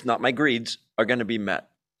needs, not my greeds, are going to be met.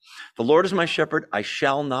 The Lord is my shepherd. I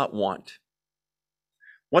shall not want.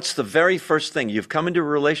 What's the very first thing? You've come into a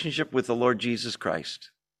relationship with the Lord Jesus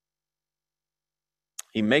Christ.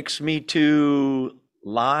 He makes me to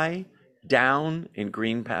lie down in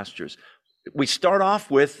green pastures. We start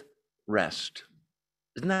off with rest.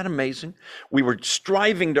 Isn't that amazing? We were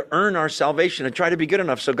striving to earn our salvation and try to be good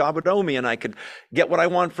enough so God would owe me and I could get what I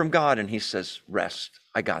want from God. And he says, rest.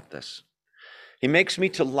 I got this. He makes me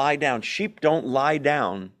to lie down. Sheep don't lie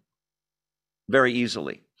down very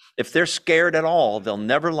easily. If they're scared at all, they'll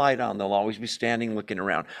never lie down. They'll always be standing looking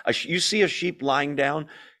around. You see a sheep lying down,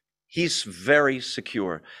 he's very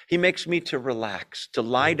secure. He makes me to relax, to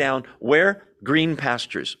lie down. Where? Green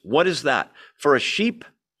pastures. What is that? For a sheep,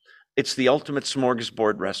 it's the ultimate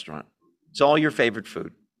smorgasbord restaurant. It's all your favorite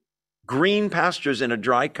food. Green pastures in a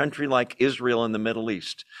dry country like Israel in the Middle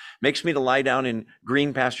East. Makes me to lie down in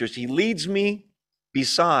green pastures. He leads me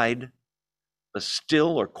beside the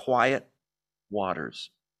still or quiet waters.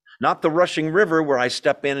 Not the rushing river where I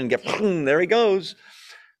step in and get, there he goes.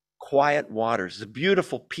 Quiet waters. It's a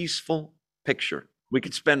beautiful, peaceful picture. We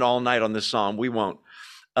could spend all night on this psalm. We won't.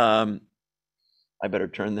 I better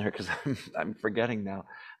turn there because I'm forgetting now.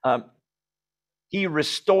 He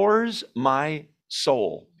restores my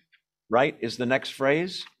soul, right? Is the next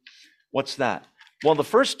phrase. What's that? Well, the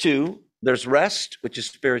first two, there's rest, which is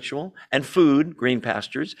spiritual, and food, green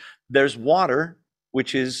pastures. There's water,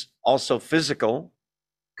 which is also physical,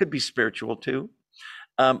 could be spiritual too.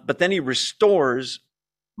 But then he restores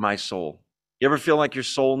my soul. You ever feel like your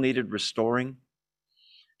soul needed restoring?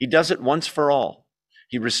 He does it once for all.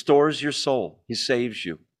 He restores your soul. He saves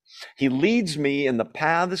you. He leads me in the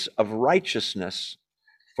paths of righteousness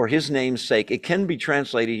for his name's sake. It can be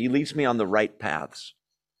translated, he leads me on the right paths.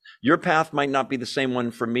 Your path might not be the same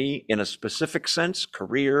one for me in a specific sense,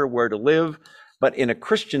 career, where to live, but in a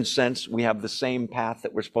Christian sense, we have the same path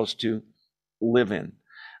that we're supposed to live in.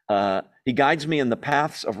 He guides me in the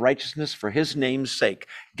paths of righteousness for his name's sake.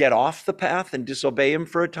 Get off the path and disobey him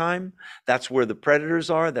for a time. That's where the predators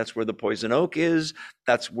are. That's where the poison oak is.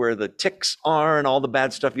 That's where the ticks are and all the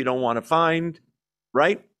bad stuff you don't want to find,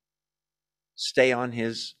 right? Stay on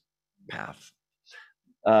his path.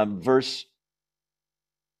 Verse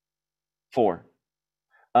 4.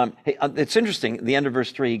 It's interesting, the end of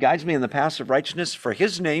verse 3, he guides me in the paths of righteousness for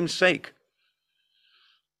his name's sake.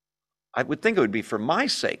 I would think it would be for my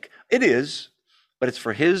sake. It is, but it's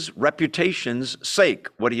for his reputation's sake.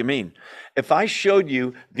 What do you mean? If I showed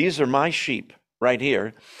you, these are my sheep right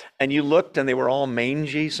here, and you looked and they were all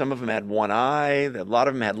mangy, some of them had one eye, a lot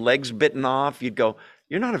of them had legs bitten off, you'd go,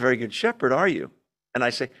 you're not a very good shepherd, are you? And I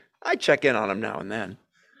say, I check in on them now and then.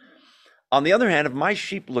 On the other hand, if my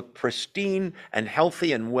sheep look pristine and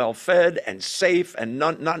healthy and well-fed and safe and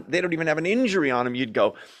they don't even have an injury on them, you'd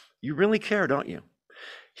go, you really care, don't you?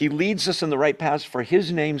 He leads us in the right paths for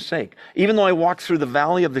his name's sake. Even though I walk through the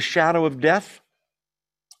valley of the shadow of death,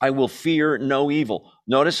 I will fear no evil.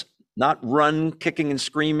 Notice, not run, kicking and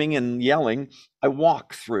screaming and yelling. I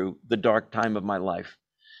walk through the dark time of my life.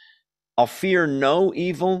 I'll fear no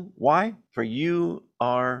evil. Why? For you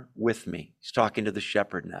are with me. He's talking to the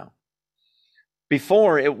shepherd now.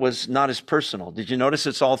 Before, it was not as personal. Did you notice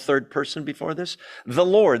it's all third person before this? The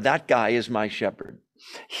Lord, that guy is my shepherd.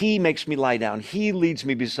 He makes me lie down. He leads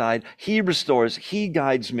me beside. He restores. He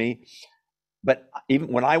guides me. But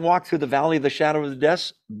even when I walk through the valley of the shadow of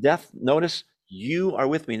the death, notice, you are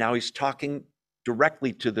with me. Now he's talking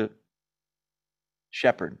directly to the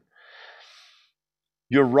shepherd.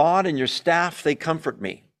 Your rod and your staff, they comfort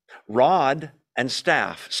me. Rod and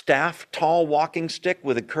staff. Staff, tall walking stick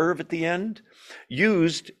with a curve at the end,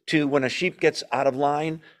 used to, when a sheep gets out of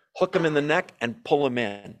line, hook him in the neck and pull him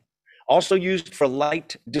in. Also used for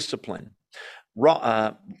light discipline.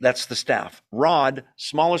 That's the staff. Rod,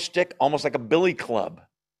 smaller stick, almost like a billy club.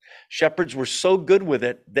 Shepherds were so good with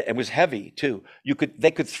it that it was heavy too.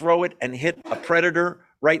 They could throw it and hit a predator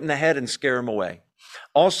right in the head and scare him away.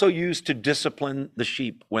 Also used to discipline the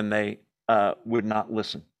sheep when they would not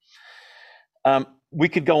listen. We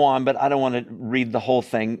could go on, but I don't want to read the whole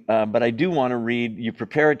thing. But I do want to read, you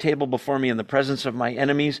prepare a table before me in the presence of my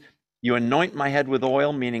enemies. You anoint my head with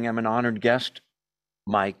oil, meaning I'm an honored guest.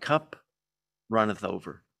 My cup runneth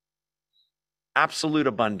over. Absolute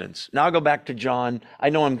abundance. Now I'll go back to John. I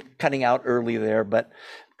know I'm cutting out early there, but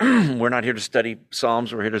we're not here to study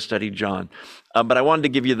Psalms. We're here to study John. But I wanted to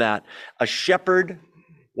give you that. A shepherd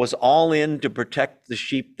was all in to protect the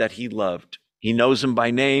sheep that he loved. He knows them by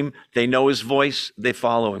name. They know his voice. They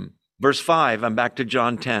follow him. Verse 5, I'm back to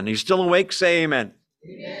John 10. Are you still awake? Say amen.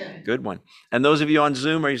 Amen. Good one. And those of you on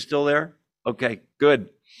Zoom, are you still there? Okay, good.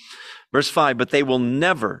 Verse 5, but they will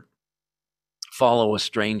never follow a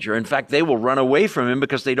stranger. In fact, they will run away from him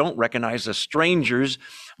because they don't recognize a stranger's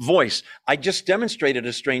voice. I just demonstrated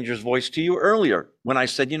a stranger's voice to you earlier when I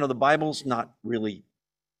said, the Bible's not really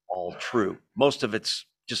all true. Most of it's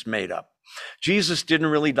just made up. Jesus didn't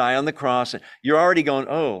really die on the cross. You're already going,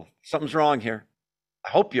 oh, something's wrong here. I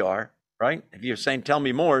hope you are, right? If you're saying, tell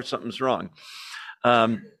me more, something's wrong.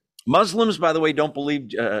 Muslims, by the way, don't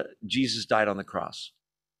believe Jesus died on the cross.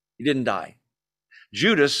 He didn't die.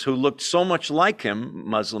 Judas, who looked so much like him,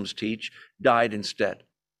 Muslims teach, died instead.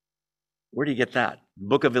 Where do you get that?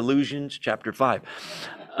 Book of Illusions, chapter 5.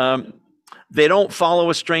 They don't follow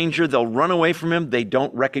a stranger. They'll run away from him. They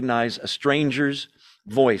don't recognize a stranger's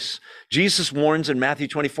voice. Jesus warns in Matthew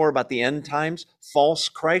 24 about the end times. False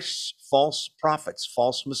Christs, false prophets,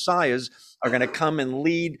 false messiahs are going to come and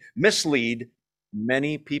mislead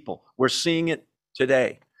many people. We're seeing it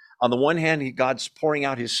today. On the one hand, God's pouring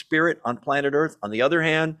out his spirit on planet Earth. On the other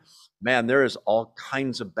hand, man, there is all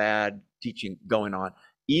kinds of bad teaching going on,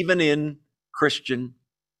 even in Christian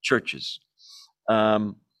churches.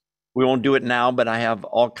 We won't do it now, but I have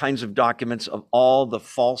all kinds of documents of all the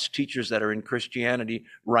false teachers that are in Christianity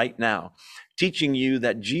right now, teaching you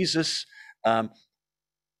that Jesus,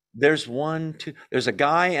 there's a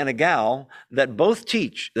guy and a gal that both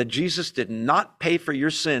teach that Jesus did not pay for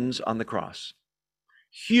your sins on the cross.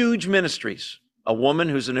 Huge ministries. A woman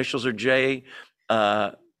whose initials are J,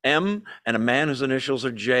 M, and a man whose initials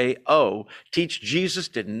are J-O teach Jesus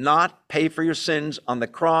did not pay for your sins on the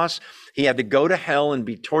cross. He had to go to hell and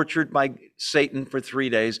be tortured by Satan for 3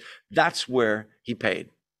 days. That's where he paid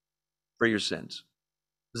for your sins.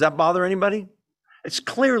 Does that bother anybody? It's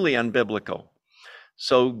clearly unbiblical.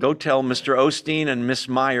 So go tell Mr. Osteen and Miss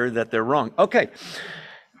Meyer that they're wrong. Okay.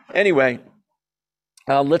 Anyway,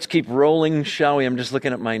 let's keep rolling, shall we? I'm just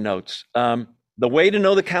looking at my notes. The way to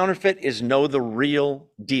know the counterfeit is know the real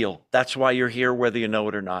deal. That's why you're here, whether you know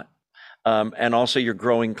it or not. And also you're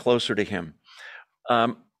growing closer to him.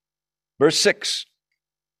 Verse 6,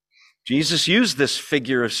 Jesus used this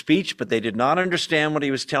figure of speech, but they did not understand what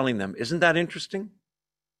he was telling them. Isn't that interesting?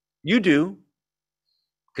 You do,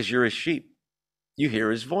 because you're his sheep. You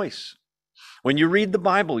hear his voice. When you read the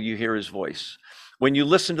Bible, you hear his voice. When you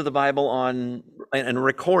listen to the Bible on a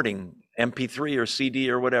recording, MP3 or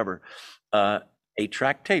CD or whatever,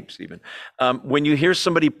 8-track tapes even. When you hear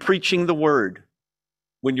somebody preaching the word,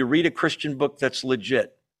 when you read a Christian book that's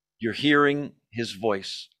legit, you're hearing his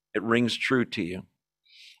voice. It rings true to you.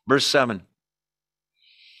 Verse 7.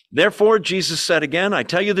 Therefore, Jesus said again, I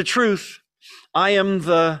tell you the truth, I am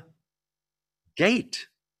the gate,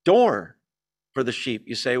 door for the sheep.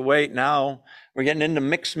 You say, wait, now we're getting into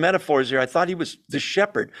mixed metaphors here. I thought he was the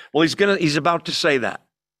shepherd. Well, he's about to say that.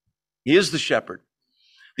 He is the shepherd.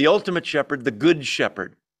 The ultimate shepherd, the good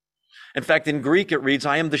shepherd. In fact, in Greek, it reads,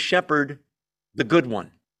 I am the shepherd, the good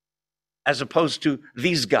one, as opposed to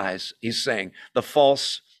these guys, he's saying, the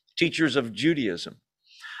false teachers of Judaism.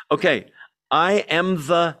 Okay, I am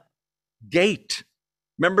the gate.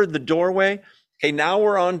 Remember the doorway? Okay, now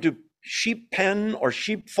we're on to sheep pen or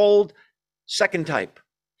sheepfold, second type.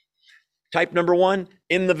 Type number 1,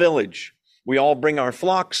 in the village. We all bring our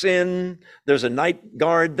flocks in. There's a night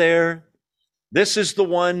guard there. This is the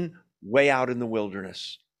one way out in the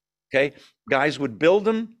wilderness. Okay, guys would build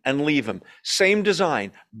them and leave them. Same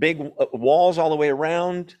design, big walls all the way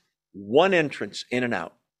around, one entrance in and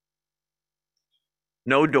out.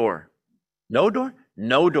 No door. No door?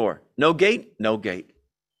 No door. No gate? No gate.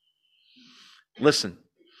 Listen,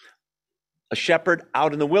 a shepherd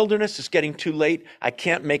out in the wilderness, it's getting too late. I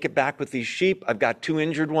can't make it back with these sheep. I've got 2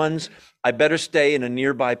 injured ones. I better stay in a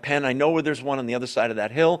nearby pen. I know where there's one on the other side of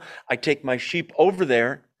that hill. I take my sheep over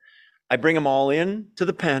there. I bring them all in to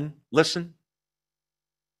the pen. Listen.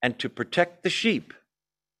 and to protect the sheep,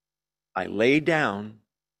 I lay down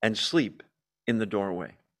and sleep in the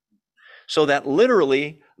doorway. So that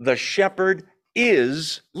literally the shepherd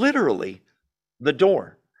is literally the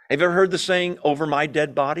door. Have you ever heard the saying, over my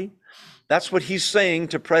dead body? That's what he's saying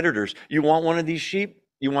to predators. You want one of these sheep?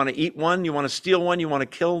 You want to eat one? You want to steal one? You want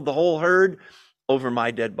to kill the whole herd? Over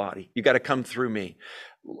my dead body. You got to come through me.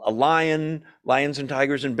 A lion, lions and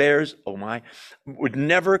tigers and bears, oh my, would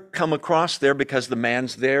never come across there because the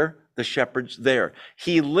man's there, the shepherd's there.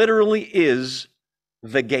 He literally is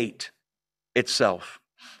the gate itself.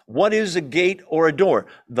 What is a gate or a door?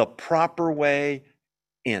 The proper way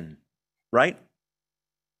in, right?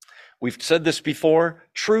 We've said this before.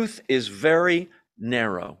 Truth is very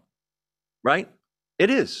narrow, right? It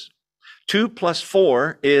is. 2 +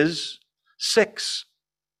 4 is 6.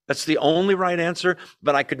 That's the only right answer,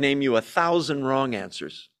 but I could name you 1,000 wrong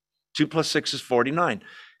answers. 2 + 6 is 49.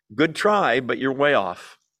 Good try, but you're way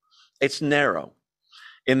off. It's narrow.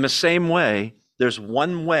 In the same way, there's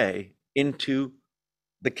one way into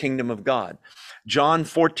the kingdom of God. John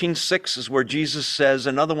 14:6 is where Jesus says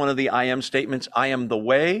another one of the I am statements, I am the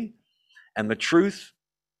way and the truth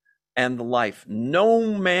and the life.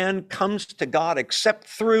 No man comes to God except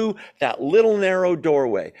through that little narrow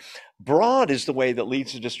doorway. Broad is the way that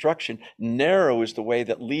leads to destruction. Narrow is the way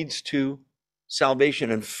that leads to salvation,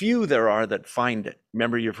 and few there are that find it.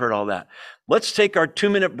 Remember, you've heard all that. Let's take our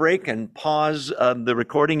 2-minute break and pause the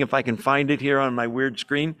recording if I can find it here on my weird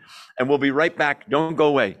screen, and we'll be right back. Don't go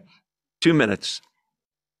away. 2 minutes.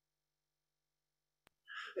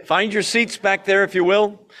 Find your seats back there, if you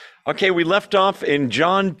will. Okay, we left off in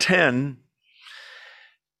John 10.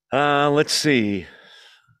 Let's see.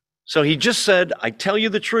 So he just said, I tell you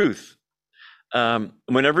the truth.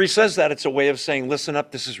 Whenever he says that, it's a way of saying, listen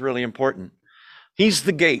up, this is really important. He's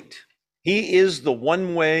the gate. He is the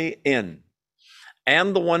one way in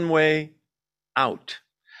and the one way out.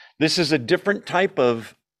 This is a different type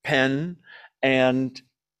of pen, and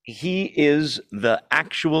he is the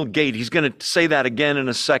actual gate. He's going to say that again in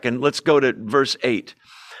a second. Let's go to verse 8.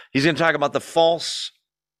 He's going to talk about the false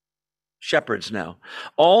shepherds now.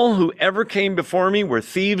 All who ever came before me were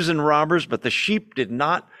thieves and robbers, but the sheep did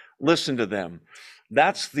not listen to them.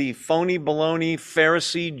 That's the phony baloney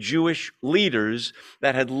Pharisee Jewish leaders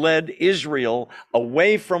that had led Israel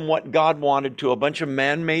away from what God wanted to a bunch of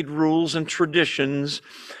man-made rules and traditions,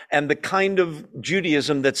 and the kind of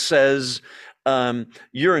Judaism that says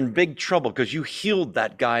you're in big trouble because you healed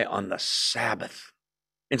that guy on the Sabbath.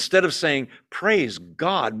 Instead of saying, praise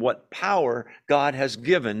God, what power God has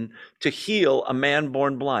given to heal a man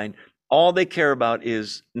born blind. All they care about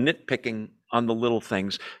is nitpicking on the little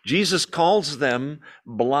things. Jesus calls them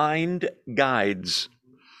blind guides.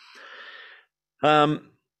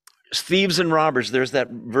 Thieves and robbers, there's that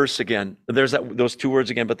verse again. There's those 2 words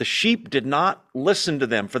again. But the sheep did not listen to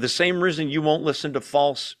them. For the same reason you won't listen to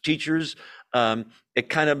false teachers, it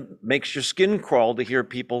kind of makes your skin crawl to hear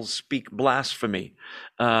people speak blasphemy.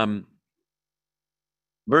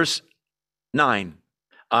 Verse 9,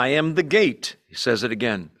 I am the gate. He says it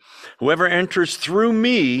again. Whoever enters through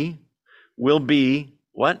me will be,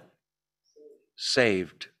 what?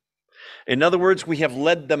 Saved. In other words, we have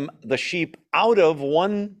led the sheep out of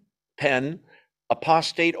one pen,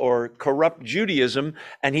 apostate or corrupt Judaism,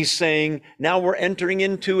 and he's saying now we're entering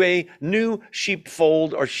into a new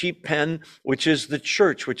sheepfold or sheep pen, which is the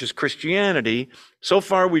church, which is Christianity. So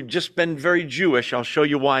far, we've just been very Jewish. I'll show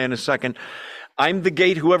you why in a second. I'm the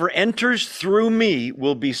gate. Whoever enters through me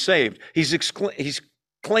will be saved. He's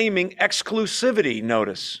claiming exclusivity,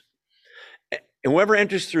 notice. Whoever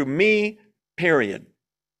enters through me, period.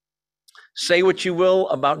 Say what you will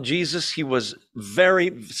about Jesus. He was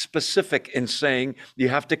very specific in saying, you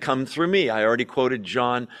have to come through me. I already quoted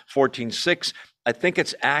John 14:6. I think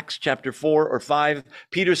it's Acts chapter 4 or 5.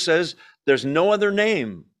 Peter says, there's no other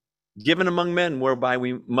name given among men whereby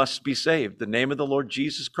we must be saved. The name of the Lord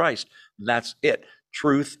Jesus Christ. That's it.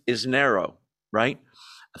 Truth is narrow, right?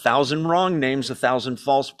 1,000 wrong names, 1,000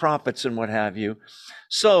 false prophets and what have you.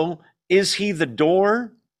 So is he the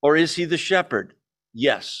door or is he the shepherd?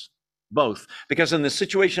 Yes. Both. Because in the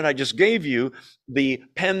situation I just gave you, the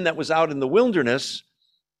pen that was out in the wilderness,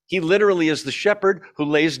 he literally is the shepherd who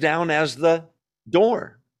lays down as the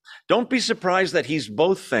door. Don't be surprised that he's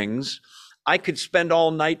both things. I could spend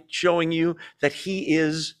all night showing you that he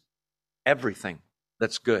is everything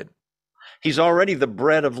that's good. He's already the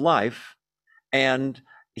bread of life, and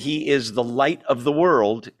he is the light of the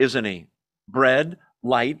world, isn't he? Bread,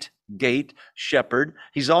 light, gate, shepherd.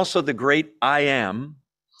 He's also the great I am.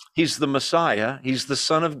 He's the Messiah. He's the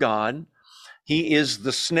Son of God. He is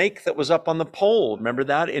the snake that was up on the pole. Remember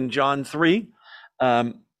that in John 3?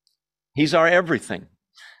 He's our everything.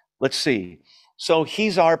 Let's see. So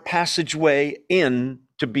he's our passageway in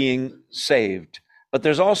to being saved. But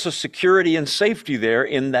there's also security and safety there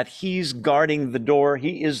in that he's guarding the door.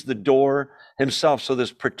 He is the door himself. So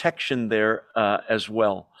there's protection there as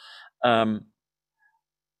well. I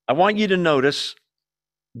want you to notice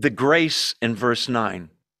the grace in verse 9.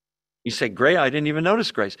 You say, Gray, I didn't even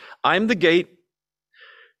notice grace. I'm the gate.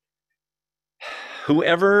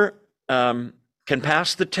 Whoever can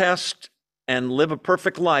pass the test and live a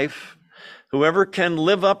perfect life, whoever can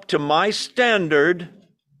live up to my standard,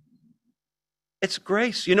 it's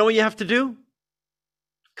grace. You know what you have to do?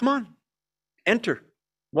 Come on, enter,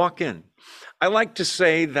 walk in. I like to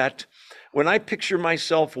say that when I picture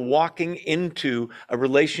myself walking into a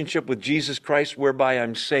relationship with Jesus Christ whereby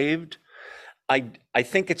I'm saved, I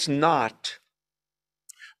think it's not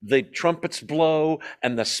the trumpets blow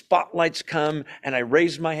and the spotlights come and I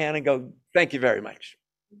raise my hand and go, thank you very much.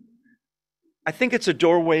 I think it's a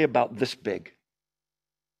doorway about this big.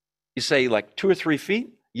 You say like 2 or 3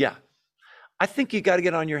 feet? Yeah. I think you got to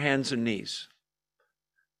get on your hands and knees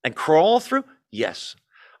and crawl through. Yes.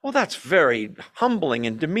 Well, that's very humbling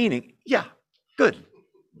and demeaning. Yeah. Good.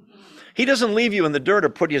 He doesn't leave you in the dirt or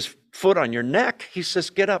put his foot on your neck. He says,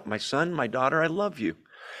 get up, my son, my daughter, I love you.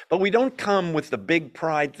 But we don't come with the big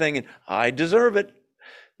pride thing and I deserve it.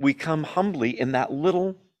 We come humbly in that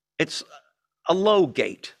little, it's a low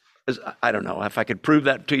gate. I don't know if I could prove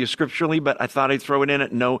that to you scripturally, but I thought I'd throw it in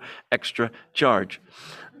at no extra charge.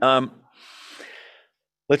 Let's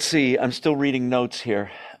see, I'm still reading notes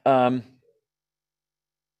here.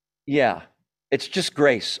 Yeah, it's just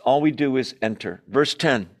grace. All we do is enter. Verse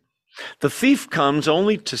 10, the thief comes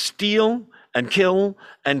only to steal and kill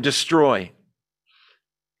and destroy.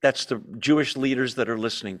 That's the Jewish leaders that are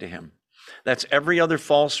listening to him. That's every other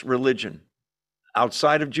false religion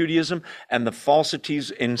outside of Judaism and the falsities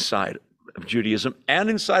inside of Judaism and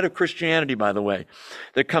inside of Christianity, by the way.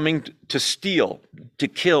 They're coming to steal, to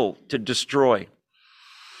kill, to destroy.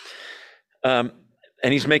 And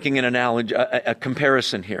he's making an analogy, a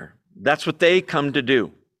comparison here. That's what they come to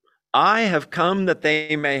do. I have come that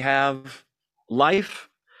they may have life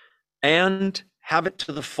and have it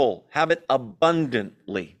to the full, have it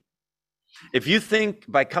abundantly. If you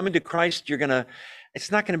think by coming to Christ,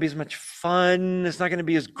 it's not going to be as much fun, it's not going to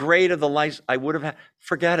be as great of the life I would have had,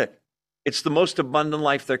 forget it. It's the most abundant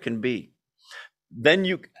life there can be. Then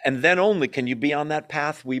only can you be on that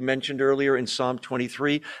path we mentioned earlier in Psalm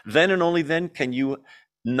 23. Then and only then can you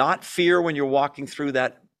not fear when you're walking through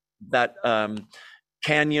that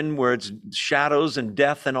canyon where it's shadows and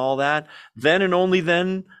death and all that. Then and only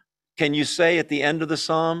then can you say at the end of the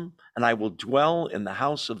psalm, and I will dwell in the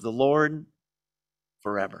house of the Lord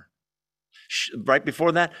forever. Right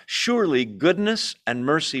before that, surely goodness and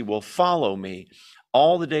mercy will follow me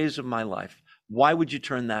all the days of my life. Why would you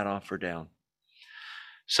turn that offer down?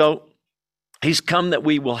 So he's come that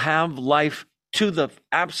we will have life to the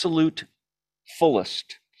absolute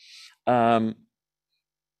fullest. We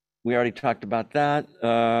already talked about that.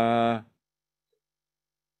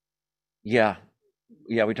 Yeah,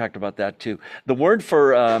 we talked about that too. The word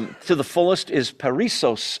for to the fullest is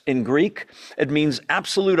perissos in Greek. It means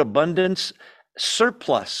absolute abundance,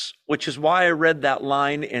 surplus, which is why I read that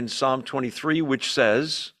line in Psalm 23, which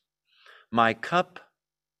says, my cup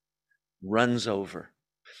runs over.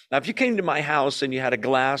 Now, if you came to my house and you had a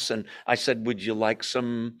glass and I said, would you like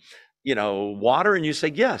some, water? And you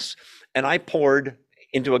say, yes. And I poured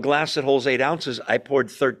into a glass that holds 8 ounces, I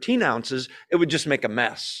poured 13 ounces, it would just make a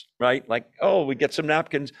mess, right? Like, oh, we get some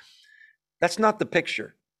napkins. That's not the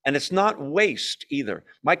picture. And it's not waste either.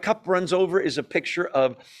 My cup runs over is a picture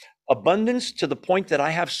of abundance to the point that I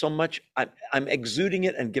have so much, I'm exuding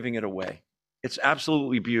it and giving it away. It's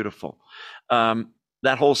absolutely beautiful.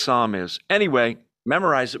 That whole psalm is. Anyway,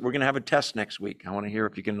 memorize it. We're going to have a test next week. I want to hear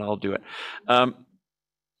if you can all do it.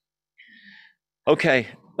 Okay.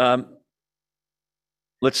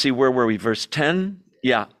 Let's see, where were we? Verse 10.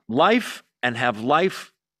 Yeah, life and have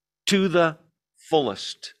life to the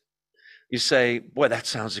fullest. You say, boy, that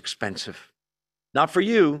sounds expensive. Not for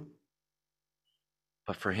you,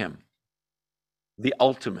 but for him. The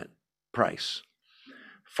ultimate price.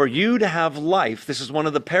 For you to have life, this is one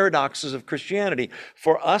of the paradoxes of Christianity.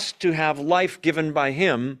 For us to have life given by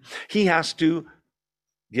him, he has to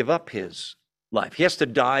give up his life. He has to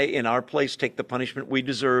die in our place, take the punishment we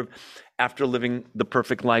deserve after living the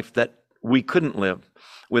perfect life that we couldn't live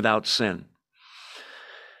without sin.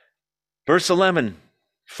 Verse 11,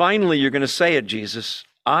 finally, you're going to say it, Jesus,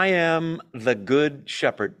 I am the good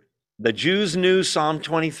shepherd. The Jews knew Psalm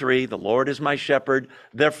 23, the Lord is my shepherd.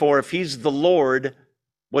 Therefore, if he's the Lord,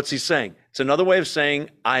 What's he saying? It's another way of saying,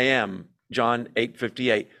 I am, John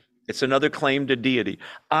 8:58. It's another claim to deity.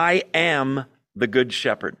 I am the good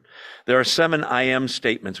shepherd. There are 7 I am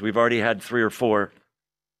statements. We've already had 3 or 4.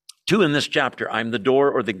 2 in this chapter. I'm the door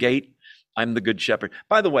or the gate. I'm the good shepherd.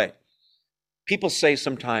 By the way, people say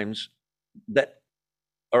sometimes that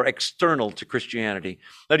are external to Christianity.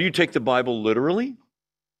 Now, do you take the Bible literally?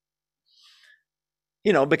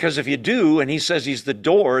 You know, because if you do, and he says he's the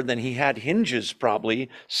door, then he had hinges probably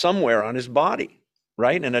somewhere on his body,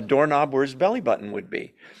 right? And a doorknob where his belly button would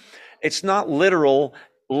be. It's not literal,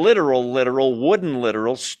 wooden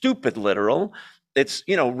literal, stupid literal. It's,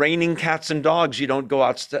 you know, raining cats and dogs. You don't go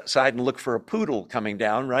outside and look for a poodle coming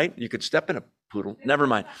down, right? You could step in a poodle. Never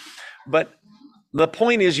mind. But the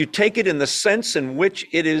point is, you take it in the sense in which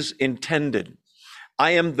it is intended.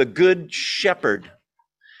 I am the good shepherd.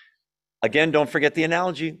 Again, don't forget the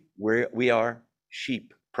analogy. We are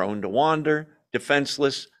sheep, prone to wander,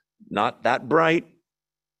 defenseless, not that bright.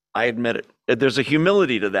 I admit it. There's a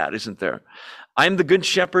humility to that, isn't there? I'm the good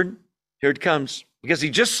shepherd. Here it comes. Because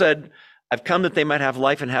he just said, I've come that they might have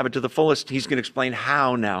life and have it to the fullest. He's going to explain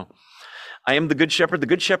how now. I am the good shepherd. The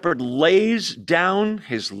good shepherd lays down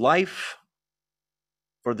his life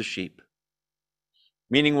for the sheep.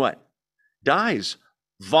 Meaning what? Dies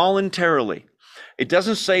voluntarily. It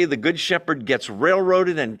doesn't say the good shepherd gets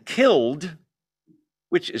railroaded and killed,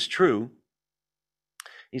 which is true.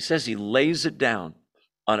 He says he lays it down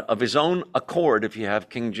of his own accord, if you have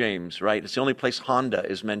King James, right? It's the only place Honda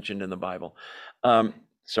is mentioned in the Bible.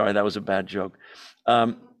 Sorry, that was a bad joke.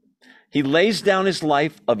 He lays down his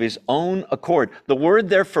life of his own accord. The word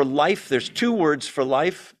there for life, there's 2 words for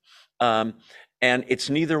life, and it's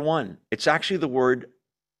neither one. It's actually the word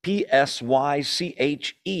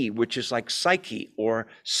Psyche, which is like psyche or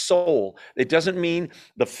soul. It doesn't mean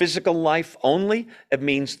the physical life only. It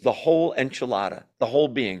means the whole enchilada, the whole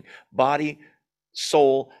being, body,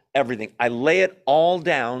 soul, everything. I lay it all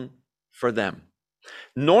down for them.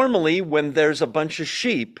 Normally, when there's a bunch of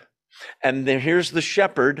sheep and here's the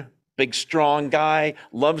shepherd, big, strong guy,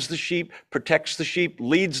 loves the sheep, protects the sheep,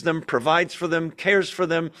 leads them, provides for them, cares for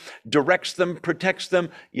them, directs them, protects them.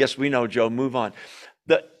 Yes, we know, Joe, move on.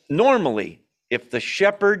 Normally, if the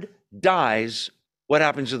shepherd dies, what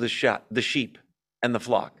happens to the sheep and the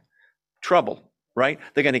flock? Trouble, right?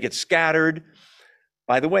 They're going to get scattered.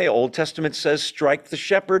 By the way, Old Testament says, strike the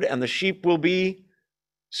shepherd and the sheep will be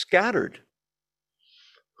scattered.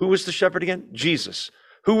 Who was the shepherd again? Jesus.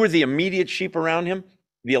 Who were the immediate sheep around him?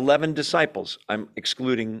 The 11 disciples. I'm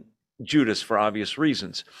excluding Judas for obvious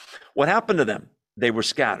reasons. What happened to them? They were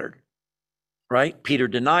scattered. Right? Peter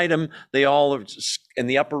denied him. They all are in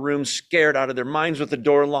the upper room, scared out of their minds with the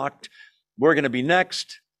door locked. We're going to be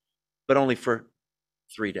next, but only for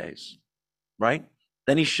 3 days. Right?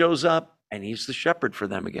 Then he shows up and he's the shepherd for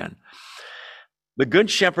them again. The good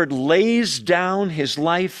shepherd lays down his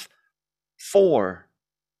life for,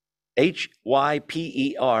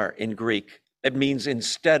 Hyper in Greek. It means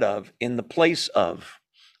instead of, in the place of.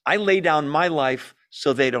 I lay down my life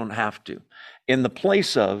so they don't have to. In the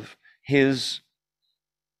place of his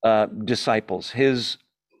disciples, his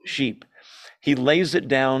sheep. He lays it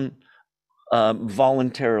down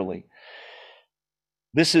voluntarily.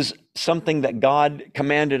 This is something that God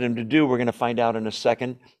commanded him to do. We're going to find out in a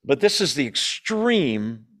second. But this is the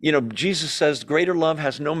extreme. You know, Jesus says, greater love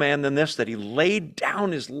has no man than this, that he laid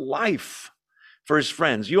down his life for his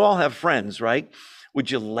friends. You all have friends, right?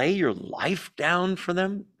 Would you lay your life down for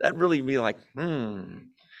them? That really be like,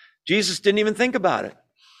 Jesus didn't even think about it.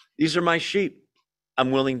 These are my sheep.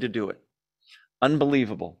 I'm willing to do it.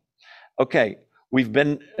 Unbelievable. Okay, we've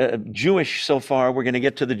been Jewish so far. We're going to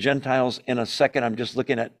get to the Gentiles in a second. I'm just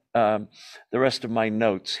looking at the rest of my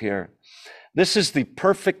notes here. This is the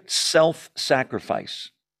perfect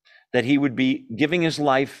self-sacrifice, that he would be giving his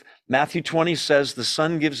life. Matthew 20 says the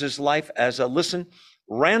Son gives his life as a, listen,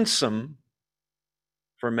 ransom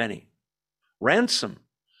for many. Ransom.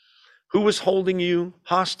 Who was holding you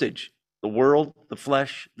hostage? The world, the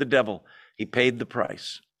flesh, the devil. He paid the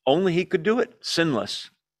price. Only he could do it,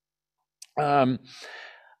 sinless. So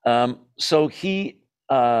he,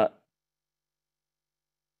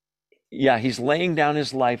 he's laying down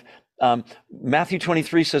his life. Matthew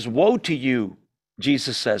 23 says, woe to you,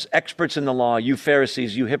 Jesus says, experts in the law, you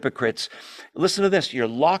Pharisees, you hypocrites. Listen to this. You're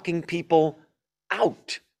locking people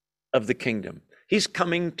out of the kingdom. He's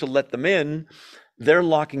coming to let them in. They're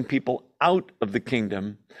locking people out of the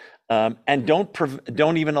kingdom. And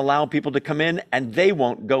don't even allow people to come in, and they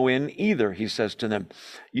won't go in either, he says to them.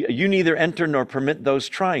 You neither enter nor permit those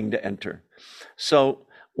trying to enter. So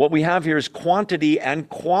what we have here is quantity and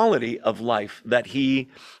quality of life that he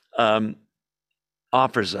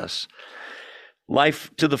offers us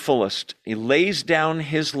life to the fullest. He lays down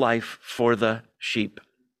his life for the sheep.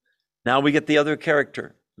 Now we get the other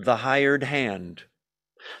character, the hired hand.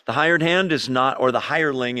 The hired hand is not, or the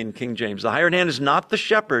hireling in King James, the hired hand is not the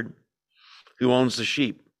shepherd who owns the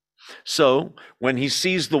sheep. So when he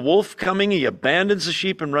sees the wolf coming, he abandons the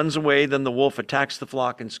sheep and runs away. Then the wolf attacks the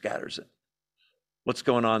flock and scatters it. What's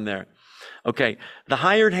going on there? Okay, the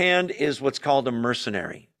hired hand is what's called a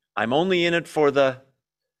mercenary. I'm only in it for the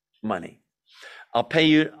money. I'll pay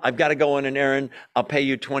you, I've got to go on an errand. I'll pay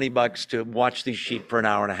you $20 to watch these sheep for an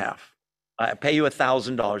hour and a half. I pay you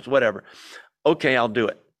 $1,000, whatever. Okay, I'll do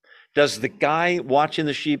it. Does the guy watching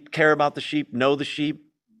the sheep care about the sheep, know the sheep,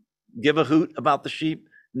 give a hoot about the sheep?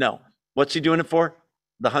 No. What's he doing it for?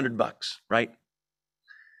 The $100, right?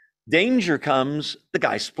 Danger comes, the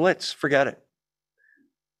guy splits, forget it.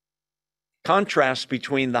 Contrast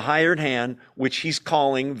between the hired hand, which he's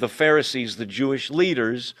calling the Pharisees, the Jewish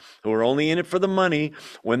leaders, who are only in it for the money.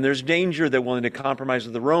 When there's danger, they're willing to compromise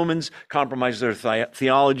with the Romans, compromise their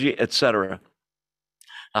theology, etc.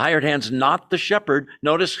 The hired hand's not the shepherd.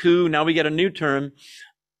 Notice who, now we get a new term,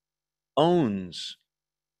 owns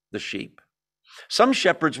the sheep. Some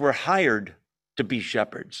shepherds were hired to be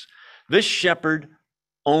shepherds. This shepherd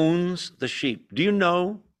owns the sheep. Do you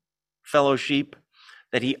know, fellow sheep,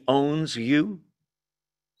 that he owns you?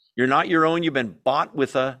 You're not your own. You've been bought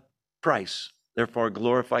with a price. Therefore,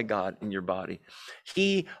 glorify God in your body.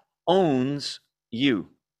 He owns you.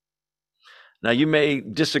 Now, you may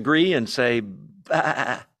disagree and say,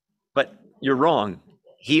 bah, but you're wrong.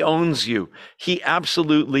 He owns you. He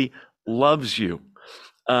absolutely loves you.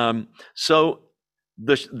 So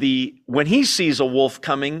when he sees a wolf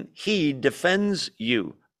coming, he defends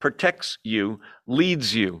you, protects you,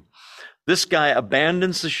 leads you. This guy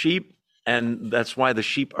abandons the sheep, and that's why the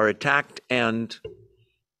sheep are attacked and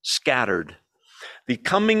scattered. The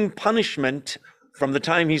coming punishment from the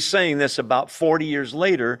time he's saying this about 40 years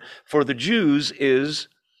later for the Jews is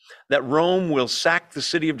that Rome will sack the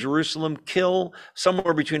city of Jerusalem, kill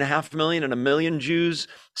somewhere between 500,000 and 1 million Jews,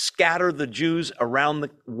 scatter the Jews around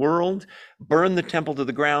the world, burn the temple to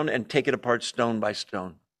the ground, and take it apart stone by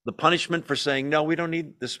stone. The punishment for saying, no, we don't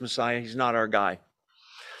need this Messiah. He's not our guy.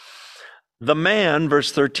 The man,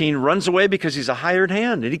 verse 13, runs away because he's a hired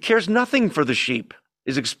hand and he cares nothing for the sheep.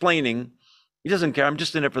 He's explaining, he doesn't care. I'm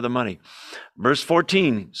just in it for the money. Verse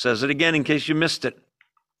 14 says it again in case you missed it.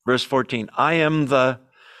 Verse 14, I am the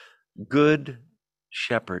good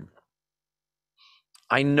shepherd.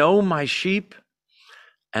 I know my sheep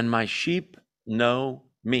and my sheep know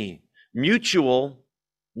me. Mutual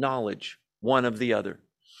knowledge, one of the other.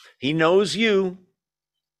 He knows you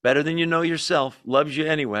better than you know yourself, loves you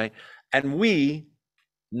anyway, and we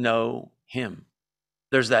know him.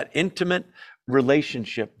 There's that intimate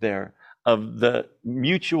relationship there of the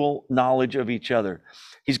mutual knowledge of each other.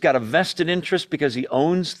 He's got a vested interest because he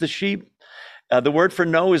owns the sheep. The word for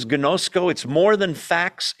know is gnosko. It's more than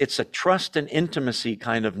facts. It's a trust and intimacy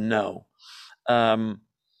kind of know.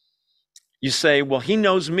 You say, well, he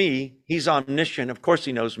knows me. He's omniscient. Of course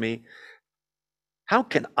he knows me. How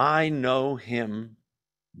can I know him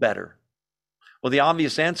better? Well, the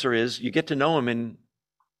obvious answer is you get to know him in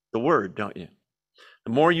the Word, don't you?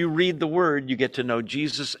 The more you read the Word, you get to know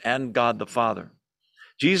Jesus and God the Father.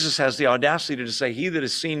 Jesus has the audacity to say, he that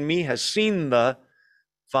has seen me has seen the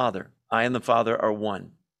Father. I and the Father are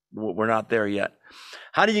one. We're not there yet.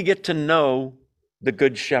 How do you get to know the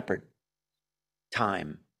Good Shepherd?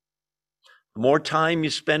 Time. The more time you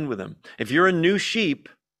spend with him. If you're a new sheep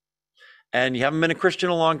and you haven't been a Christian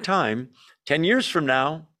a long time, 10 years from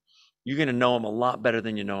now, you're going to know him a lot better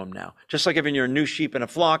than you know him now. Just like if you're a new sheep in a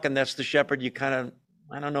flock and that's the shepherd, you kind of,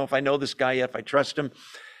 I don't know if I know this guy yet, if I trust him.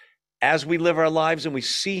 As we live our lives and we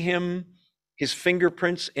see him, his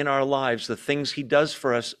fingerprints in our lives, the things he does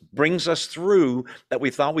for us, brings us through that we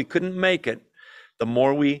thought we couldn't make it, the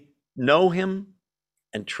more we know him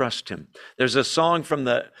and trust him. There's a song from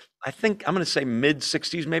the, I think I'm going to say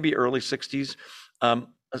mid-60s, maybe early 60s.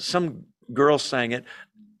 Some girl sang it.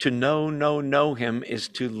 To know him is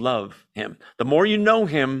to love him. The more you know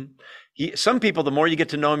him, some people, the more you get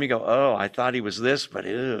to know him, you go, oh, I thought he was this, but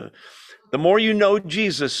the more you know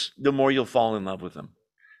Jesus, the more you'll fall in love with him.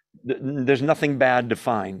 There's nothing bad to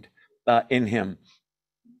find in him.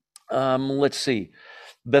 Let's see.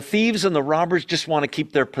 The thieves and the robbers just want to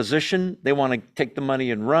keep their position. They want to take the money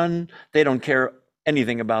and run. They don't care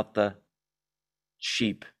anything about the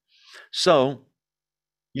sheep. So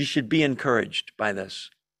you should be encouraged by this.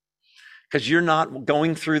 Because you're not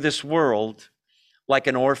going through this world like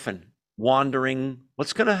an orphan, wandering,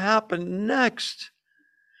 what's going to happen next?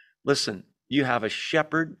 Listen, you have a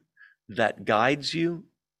shepherd that guides you,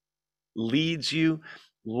 leads you,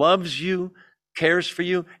 loves you, cares for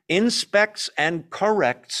you, inspects and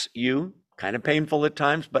corrects you, kind of painful at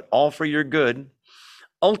times, but all for your good.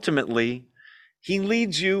 Ultimately, he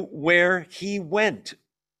leads you where he went,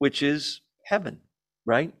 which is heaven,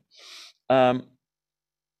 right?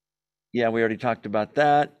 Yeah, we already talked about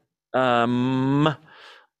that.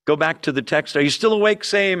 Go back to the text. Are you still awake?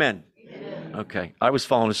 Say amen. Amen. Okay, I was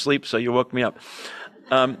falling asleep, so you woke me up.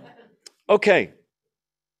 Okay.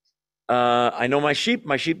 I know my sheep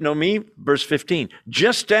know me. Verse 15,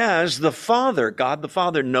 just as the Father, God the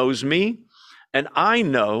Father, knows me, and I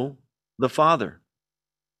know the Father.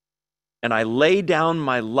 And I lay down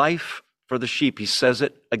my life for the sheep. He says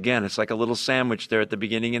it again. It's like a little sandwich there at the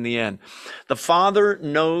beginning and the end. The Father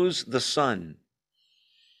knows the Son.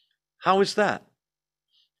 How is that?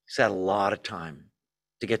 He's had a lot of time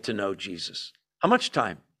to get to know Jesus. How much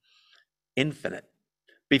time? Infinite.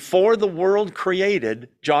 Before the world created,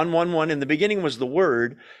 John 1:1, in the beginning was the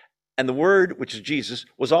Word, and the Word, which is Jesus,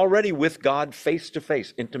 was already with God face to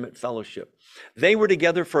face, intimate fellowship. They were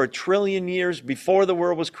together for 1 trillion years before the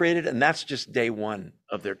world was created, and that's just day one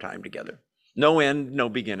of their time together. No end, no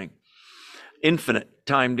beginning. Infinite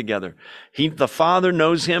time together. The Father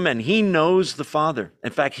knows him, and he knows the Father.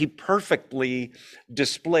 In fact, he perfectly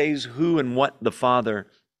displays who and what the Father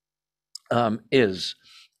is.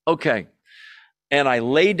 Okay. And I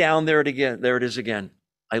lay down, there it is again.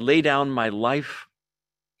 I lay down my life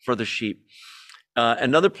for the sheep.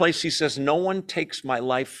 Another place he says, no one takes my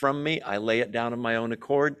life from me. I lay it down of my own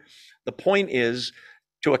accord. The point is,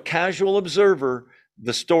 to a casual observer,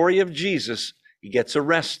 the story of Jesus, he gets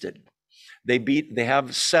arrested. They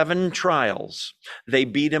have 7 trials. They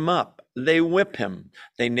beat him up. They whip him.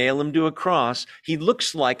 They nail him to a cross. He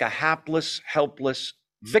looks like a hapless, helpless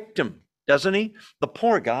victim, doesn't he? The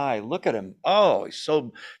poor guy, look at him. Oh, he's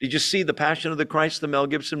so, did you see The Passion of the Christ, the Mel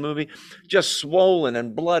Gibson movie? Just swollen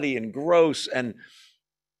and bloody and gross. And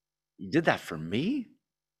he did that for me?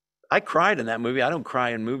 I cried in that movie. I don't cry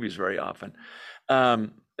in movies very often.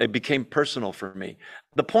 It became personal for me.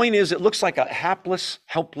 The point is, it looks like a hapless,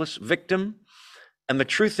 helpless victim. And the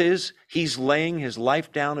truth is, he's laying his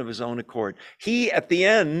life down of his own accord. He, at the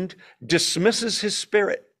end, dismisses his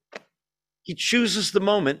spirit. He chooses the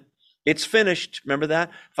moment. It's finished. Remember that?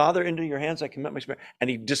 Father, into your hands I commit my spirit. And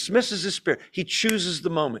he dismisses his spirit. He chooses the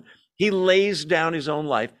moment. He lays down his own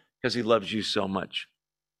life because he loves you so much.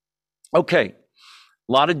 Okay,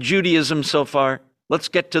 a lot of Judaism so far. Let's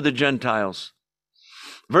get to the Gentiles.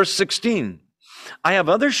 Verse 16, I have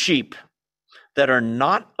other sheep that are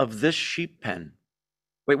not of this sheep pen.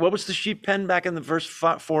 Wait, what was the sheep pen back in the first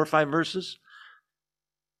 4 or 5 verses?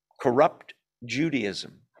 Corrupt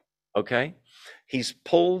Judaism, okay? He's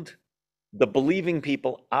pulled the believing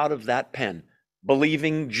people out of that pen,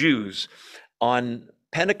 believing Jews. On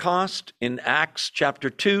Pentecost in Acts chapter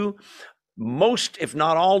 2, most, if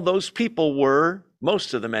not all those people were,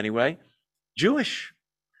 most of them anyway, Jewish.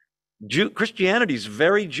 Christianity is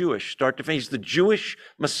very Jewish, start to finish. He's the Jewish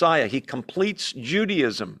Messiah. He completes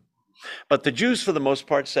Judaism. But the Jews, for the most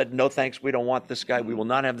part, said, no thanks, we don't want this guy. We will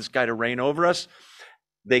not have this guy to reign over us.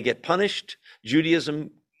 They get punished. Judaism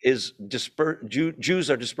is dispersed. Jews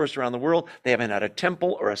are dispersed around the world. They haven't had a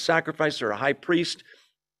temple or a sacrifice or a high priest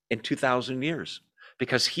in 2,000 years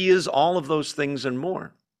because he is all of those things and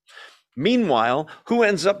more. Meanwhile, who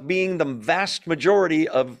ends up being the vast majority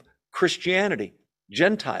of Christianity?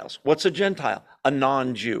 Gentiles. What's a Gentile? A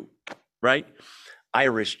non-Jew, right?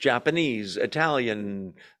 Irish, Japanese,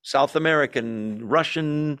 Italian, South American,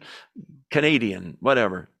 Russian, Canadian,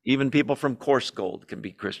 whatever. Even people from coarse gold can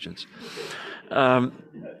be Christians.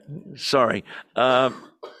 Sorry.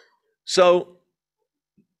 So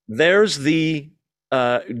there's the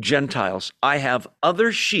Gentiles. I have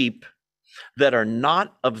other sheep that are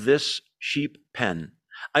not of this sheep pen.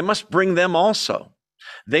 I must bring them also.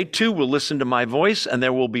 They too will listen to my voice, and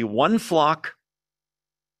there will be one flock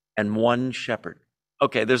and one shepherd.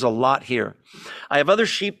 Okay, there's a lot here. I have other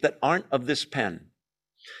sheep that aren't of this pen,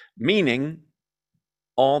 meaning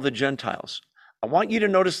all the Gentiles. I want you to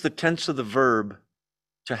notice the tense of the verb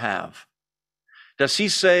to have. Does he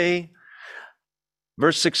say,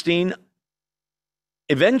 verse 16,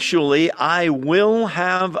 eventually I will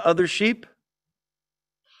have other sheep?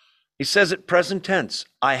 He says it present tense.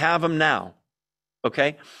 I have them now.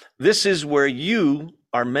 Okay? This is where you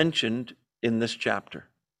are mentioned in this chapter.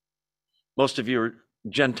 Most of you are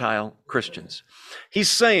Gentile Christians. He's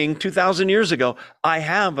saying 2,000 years ago, I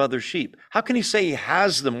have other sheep. How can he say he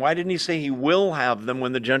has them? Why didn't he say he will have them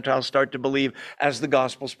when the Gentiles start to believe as the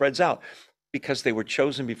gospel spreads out? Because they were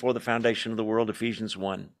chosen before the foundation of the world, Ephesians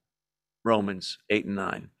 1, Romans 8 and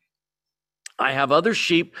 9. I have other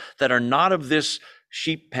sheep that are not of this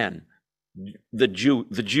sheep pen, the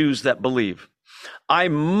Jews that believe. I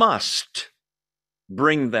must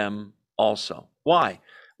bring them also. Why?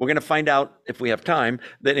 We're going to find out, if we have time,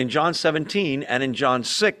 that in John 17 and in John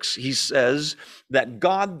 6, he says that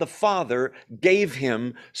God the Father gave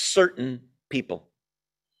him certain people.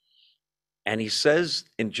 And he says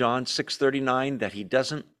in John 6:39 that he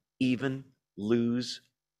doesn't even lose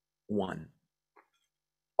one.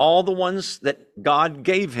 All the ones that God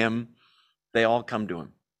gave him, they all come to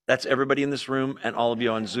him. That's everybody in this room and all of you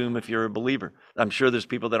on Zoom if you're a believer. I'm sure there's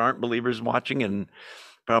people that aren't believers watching and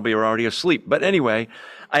probably are already asleep. But anyway,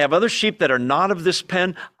 I have other sheep that are not of this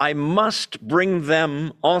pen. I must bring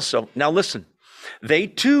them also. Now listen, they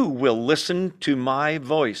too will listen to my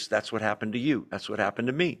voice. That's what happened to you. That's what happened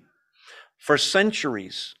to me. For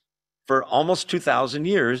centuries, for almost 2,000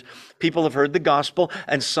 years, people have heard the gospel,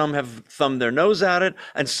 and some have thumbed their nose at it,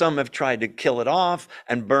 and some have tried to kill it off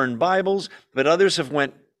and burn Bibles, but others have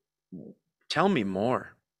went, tell me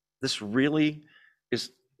more. This really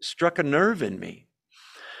struck a nerve in me.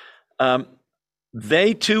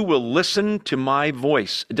 They too will listen to my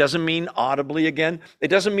voice. It doesn't mean audibly again. It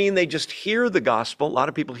doesn't mean they just hear the gospel. A lot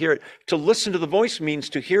of people hear it. To listen to the voice means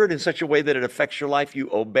to hear it in such a way that it affects your life. You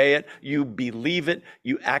obey it. You believe it.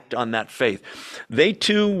 You act on that faith. They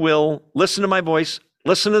too will listen to my voice.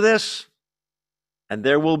 Listen to this. And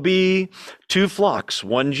there will be two flocks,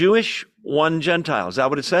 one Jewish, one Gentile. Is that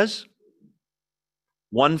what it says?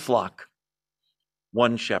 One flock,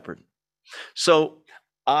 one shepherd. So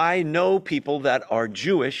I know people that are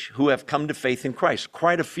Jewish who have come to faith in Christ,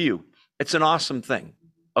 quite a few. It's an awesome thing,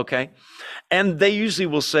 okay? And they usually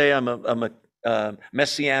will say, I'm a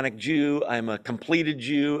Messianic Jew, I'm a completed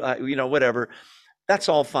Jew, whatever. That's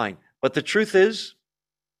all fine. But the truth is,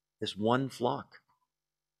 there's one flock.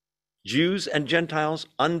 Jews and Gentiles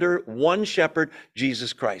under one shepherd,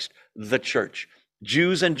 Jesus Christ, the church.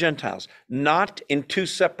 Jews and Gentiles, not in two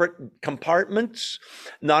separate compartments,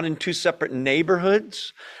 not in two separate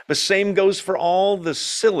neighborhoods. The same goes for all the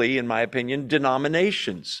silly, in my opinion,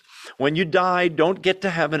 denominations. When you die, don't get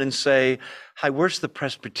to heaven and say, hi, where's the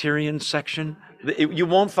Presbyterian section? You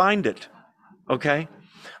won't find it, okay?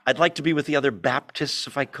 I'd like to be with the other Baptists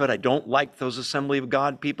if I could. I don't like those Assembly of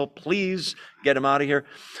God people. Please get them out of here.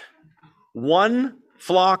 One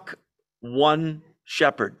flock, one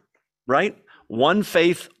shepherd, right? One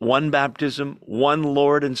faith, one baptism, one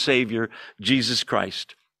Lord and Savior, Jesus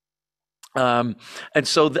Christ. And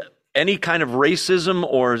so any kind of racism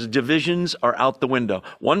or divisions are out the window.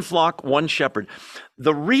 One flock, one shepherd.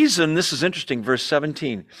 The reason, this is interesting, verse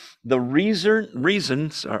 17, the reason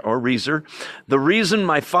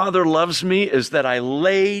my Father loves me is that I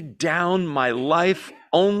lay down my life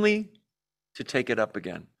only to take it up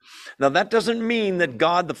again. Now, that doesn't mean that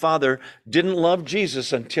God the Father didn't love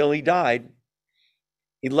Jesus until he died.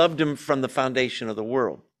 He loved him from the foundation of the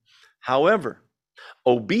world. However,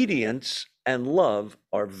 obedience and love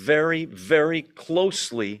are very, very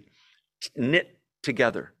closely knit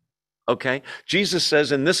together. Okay? Jesus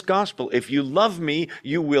says in this gospel, if you love me,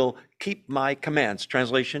 you will keep my commands.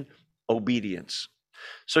 Translation, obedience.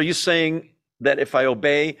 So you're saying that if I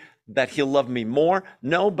obey, that he'll love me more?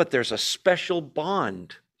 No, but there's a special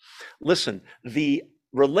bond. Listen, the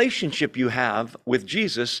relationship you have with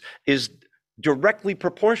Jesus is directly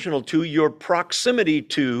proportional to your proximity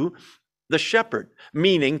to the shepherd,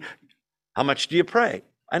 meaning, how much do you pray?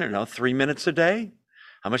 I don't know, 3 minutes a day?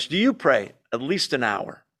 How much do you pray? At least an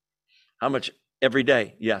hour. How much every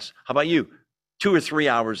day? Yes. How about you? 2 or 3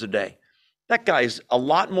 hours a day. That guy's a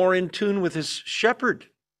lot more in tune with his shepherd.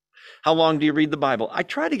 How long do you read the Bible? I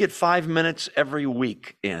try to get 5 minutes every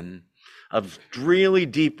week in of really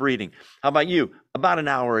deep reading. How about you? About an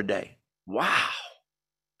hour a day. Wow.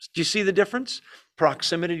 Do you see the difference?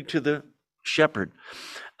 Proximity to the shepherd.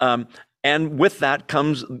 And with that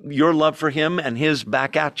comes your love for him and his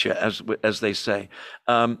back at you, as they say.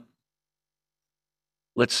 Let's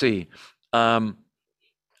see.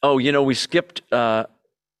 We skipped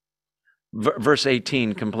verse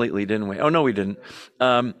 18 completely, didn't we? Oh, no, we didn't.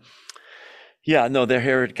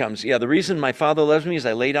 Here it comes. Yeah, the reason my Father loves me is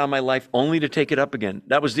I lay down my life only to take it up again.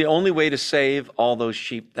 That was the only way to save all those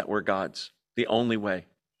sheep that were God's. The only way.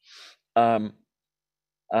 I'm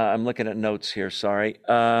looking at notes here, sorry.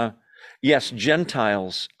 Yes,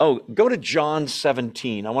 Gentiles. Oh, go to John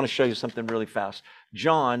 17. I want to show you something really fast.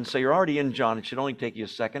 John, so you're already in John. It should only take you a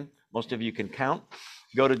second. Most of you can count.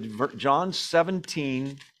 Go to John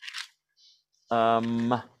 17,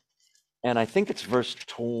 and I think it's verse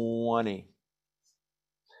 20.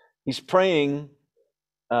 He's praying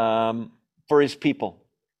for his people.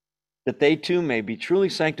 that they too may be truly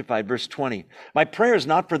sanctified. Verse 20, my prayer is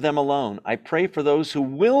not for them alone. I pray for those who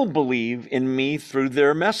will believe in me through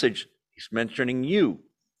their message. He's mentioning you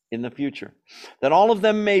in the future, that all of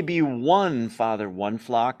them may be one, Father, one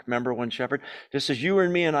flock, member, one shepherd, just as you are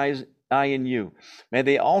in me and I in you. May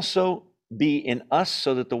they also be in us,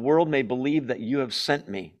 so that the world may believe that you have sent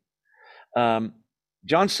me. John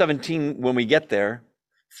 17, when we get there,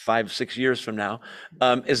 5-6 years from now,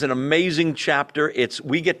 is an amazing chapter.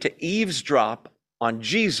 We get to eavesdrop on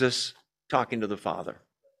Jesus talking to the Father.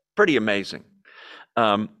 Pretty amazing.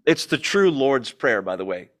 It's the true Lord's Prayer, by the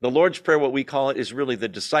way. The Lord's Prayer, what we call it, is really the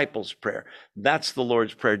disciples' prayer. That's the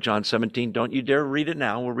Lord's Prayer, John 17. Don't you dare read it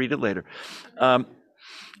now. We'll read it later.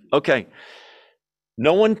 Okay.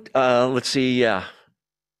 No one, let's see, yeah.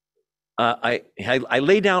 I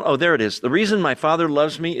lay down, oh, there it is. The reason my Father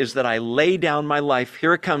loves me is that I lay down my life,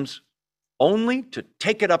 here it comes, only to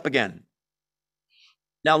take it up again.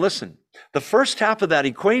 Now listen, the first half of that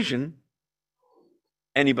equation,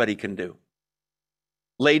 anybody can do.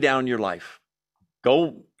 Lay down your life.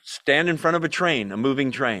 Go stand in front of a train, a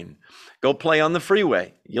moving train. Go play on the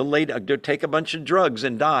freeway. You'll take a bunch of drugs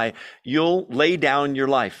and die. You'll lay down your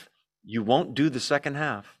life. You won't do the second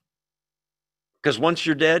half. Because once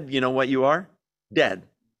you're dead, you know what you are? Dead.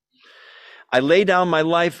 I lay down my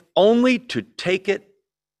life only to take it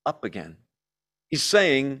up again. He's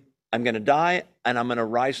saying, I'm going to die and I'm going to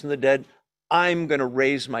rise from the dead. I'm going to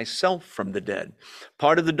raise myself from the dead.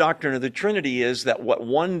 Part of the doctrine of the Trinity is that what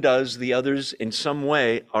one does, the others in some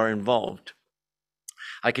way are involved.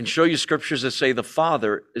 I can show you scriptures that say the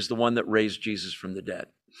Father is the one that raised Jesus from the dead.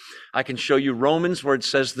 I can show you Romans where it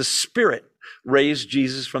says the Spirit raised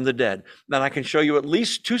Jesus from the dead. Then I can show you at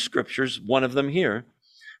least 2 scriptures, one of them here,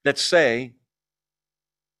 that say,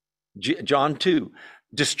 John 2,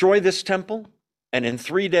 destroy this temple, and in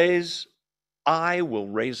 3 days I will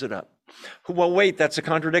raise it up. Well, wait, that's a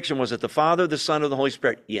contradiction. Was it the Father, the Son, or the Holy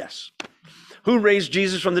Spirit? Yes. Who raised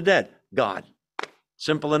Jesus from the dead? God.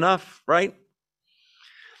 Simple enough, right?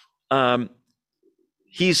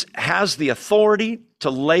 He has the authority to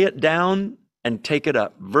lay it down and take it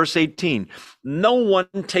up. Verse 18, no one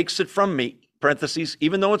takes it from me, parentheses,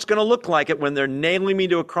 even though it's going to look like it when they're nailing me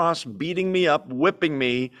to a cross, beating me up, whipping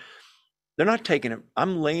me. They're not taking it.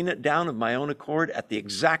 I'm laying it down of my own accord at the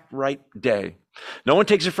exact right day. No one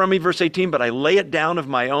takes it from me, verse 18, but I lay it down of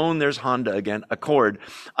my own, there's Honda again, accord.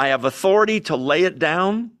 I have authority to lay it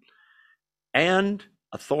down and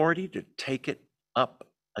authority to take it up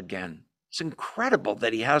again. It's incredible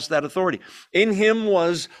that he has that authority. In him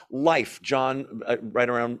was life, John, right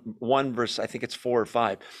around 1 verse, I think it's 4 or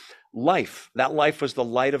 5. Life, that life was the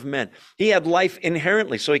light of men. He had life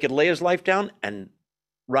inherently, so he could lay his life down and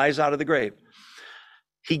rise out of the grave.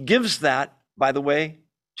 He gives that, by the way,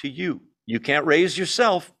 to you. You can't raise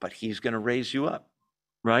yourself, but he's going to raise you up,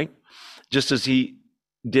 right? Just as he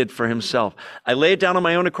did for himself. I lay it down on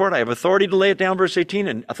my own accord. I have authority to lay it down, verse 18,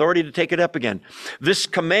 and authority to take it up again. This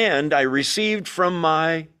command I received from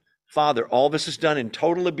my Father. All this is done in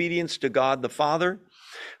total obedience to God the Father,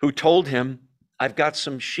 who told him, I've got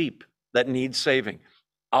some sheep that need saving.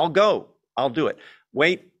 I'll go. I'll do it.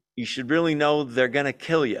 Wait, you should really know they're going to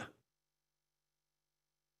kill you.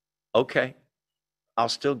 Okay, I'll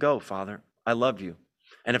still go, Father. I love you.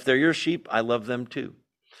 And if they're your sheep, I love them too.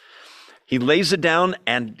 He lays it down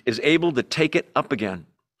and is able to take it up again.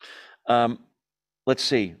 Let's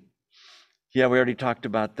see. Yeah, we already talked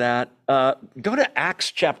about that. Go to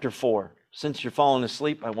Acts chapter 4. Since you're falling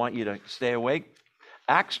asleep, I want you to stay awake.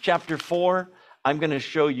 Acts chapter 4, I'm going to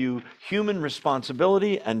show you human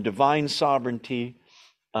responsibility and divine sovereignty.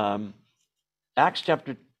 Acts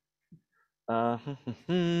chapter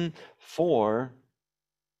 4.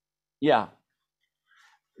 Yeah.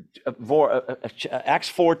 Acts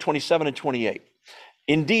 4, 27 and 28.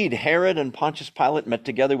 Indeed, Herod and Pontius Pilate met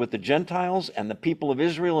together with the Gentiles and the people of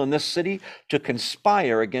Israel in this city to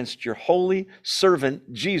conspire against your holy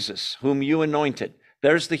servant Jesus, whom you anointed.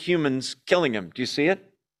 There's the humans killing him. Do you see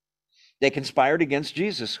it? They conspired against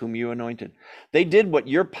Jesus, whom you anointed. They did what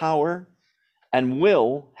your power and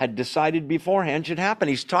will had decided beforehand should happen.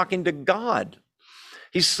 He's talking to God.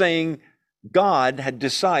 He's saying God had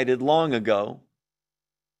decided long ago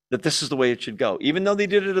that this is the way it should go. Even though they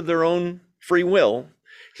did it of their own free will,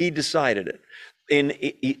 he decided it.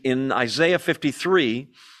 In Isaiah 53,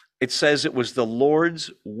 it says it was the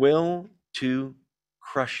Lord's will to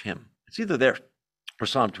crush him. It's either there or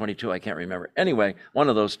Psalm 22, I can't remember. Anyway, one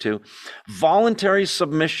of those two. Voluntary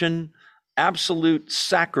submission, absolute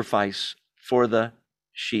sacrifice for the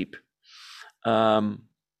sheep. We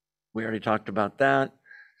already talked about that.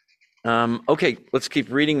 Okay, let's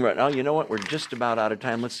keep reading right now. You know what? We're just about out of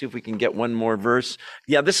time. Let's see if we can get one more verse.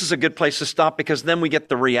 Yeah, this is a good place to stop because then we get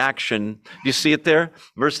the reaction. Do you see it there?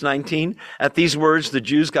 Verse 19. At these words, the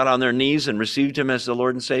Jews got on their knees and received him as the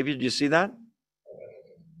Lord and Savior. Do you see that?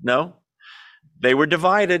 No? They were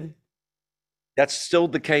divided. That's still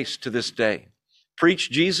the case to this day. Preach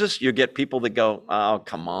Jesus, you get people that go, oh,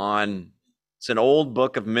 come on. It's an old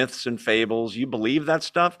book of myths and fables. You believe that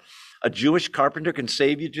stuff? A Jewish carpenter can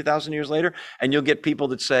save you 2,000 years later, and you'll get people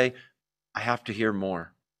that say, I have to hear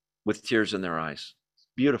more, with tears in their eyes.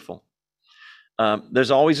 Beautiful.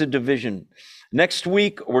 There's always a division. Next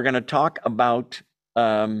week, we're going to talk about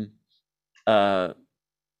Hanukkah,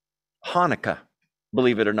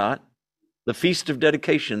 believe it or not, the Feast of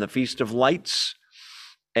Dedication, the Feast of Lights,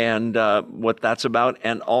 and what that's about,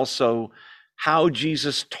 and also how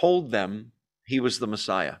Jesus told them he was the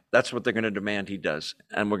Messiah. That's what they're going to demand he does.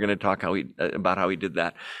 And we're going to talk about how he did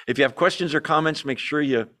that. If you have questions or comments, make sure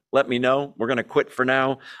you let me know. We're going to quit for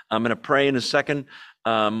now. I'm going to pray in a second.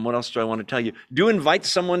 What else do I want to tell you? Do invite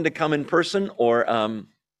someone to come in person or on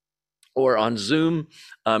Zoom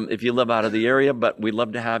if you live out of the area, but we'd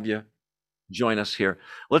love to have you join us here.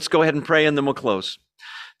 Let's go ahead and pray and then we'll close.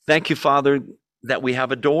 Thank you, Father, that we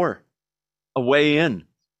have a door, a way in.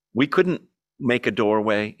 We couldn't make a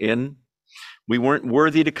doorway in. We weren't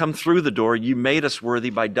worthy to come through the door. You made us worthy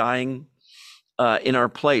by dying in our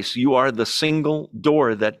place. You are the single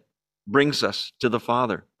door that brings us to the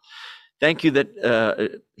Father. Thank you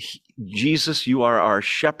that, Jesus, you are our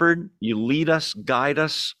shepherd. You lead us, guide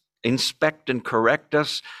us, inspect and correct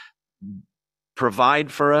us,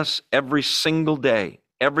 provide for us every single day.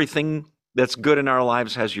 Everything that's good in our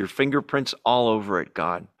lives has your fingerprints all over it,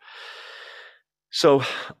 God. So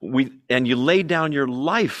and you laid down your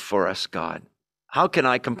life for us, God. How can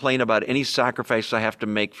I complain about any sacrifice I have to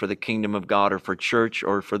make for the kingdom of God or for church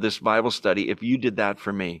or for this Bible study if you did that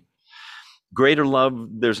for me? Greater love,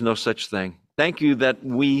 there's no such thing. Thank you that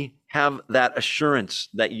we have that assurance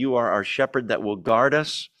that you are our shepherd that will guard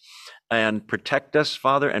us and protect us,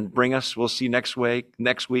 Father, and bring us, we'll see next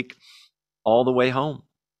week, all the way home.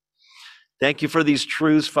 Thank you for these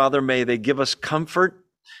truths, Father. May they give us comfort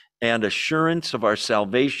and assurance of our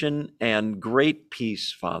salvation and great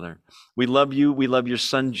peace, Father. We love you. We love your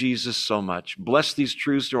Son, Jesus, so much. Bless these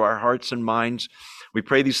truths to our hearts and minds. We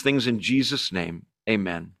pray these things in Jesus' name.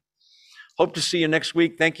 Amen. Hope to see you next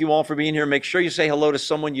week. Thank you all for being here. Make sure you say hello to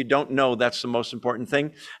someone you don't know. That's the most important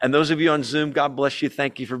thing. And those of you on Zoom, God bless you.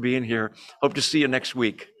 Thank you for being here. Hope to see you next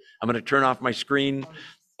week. I'm going to turn off my screen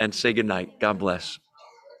and say goodnight. God bless.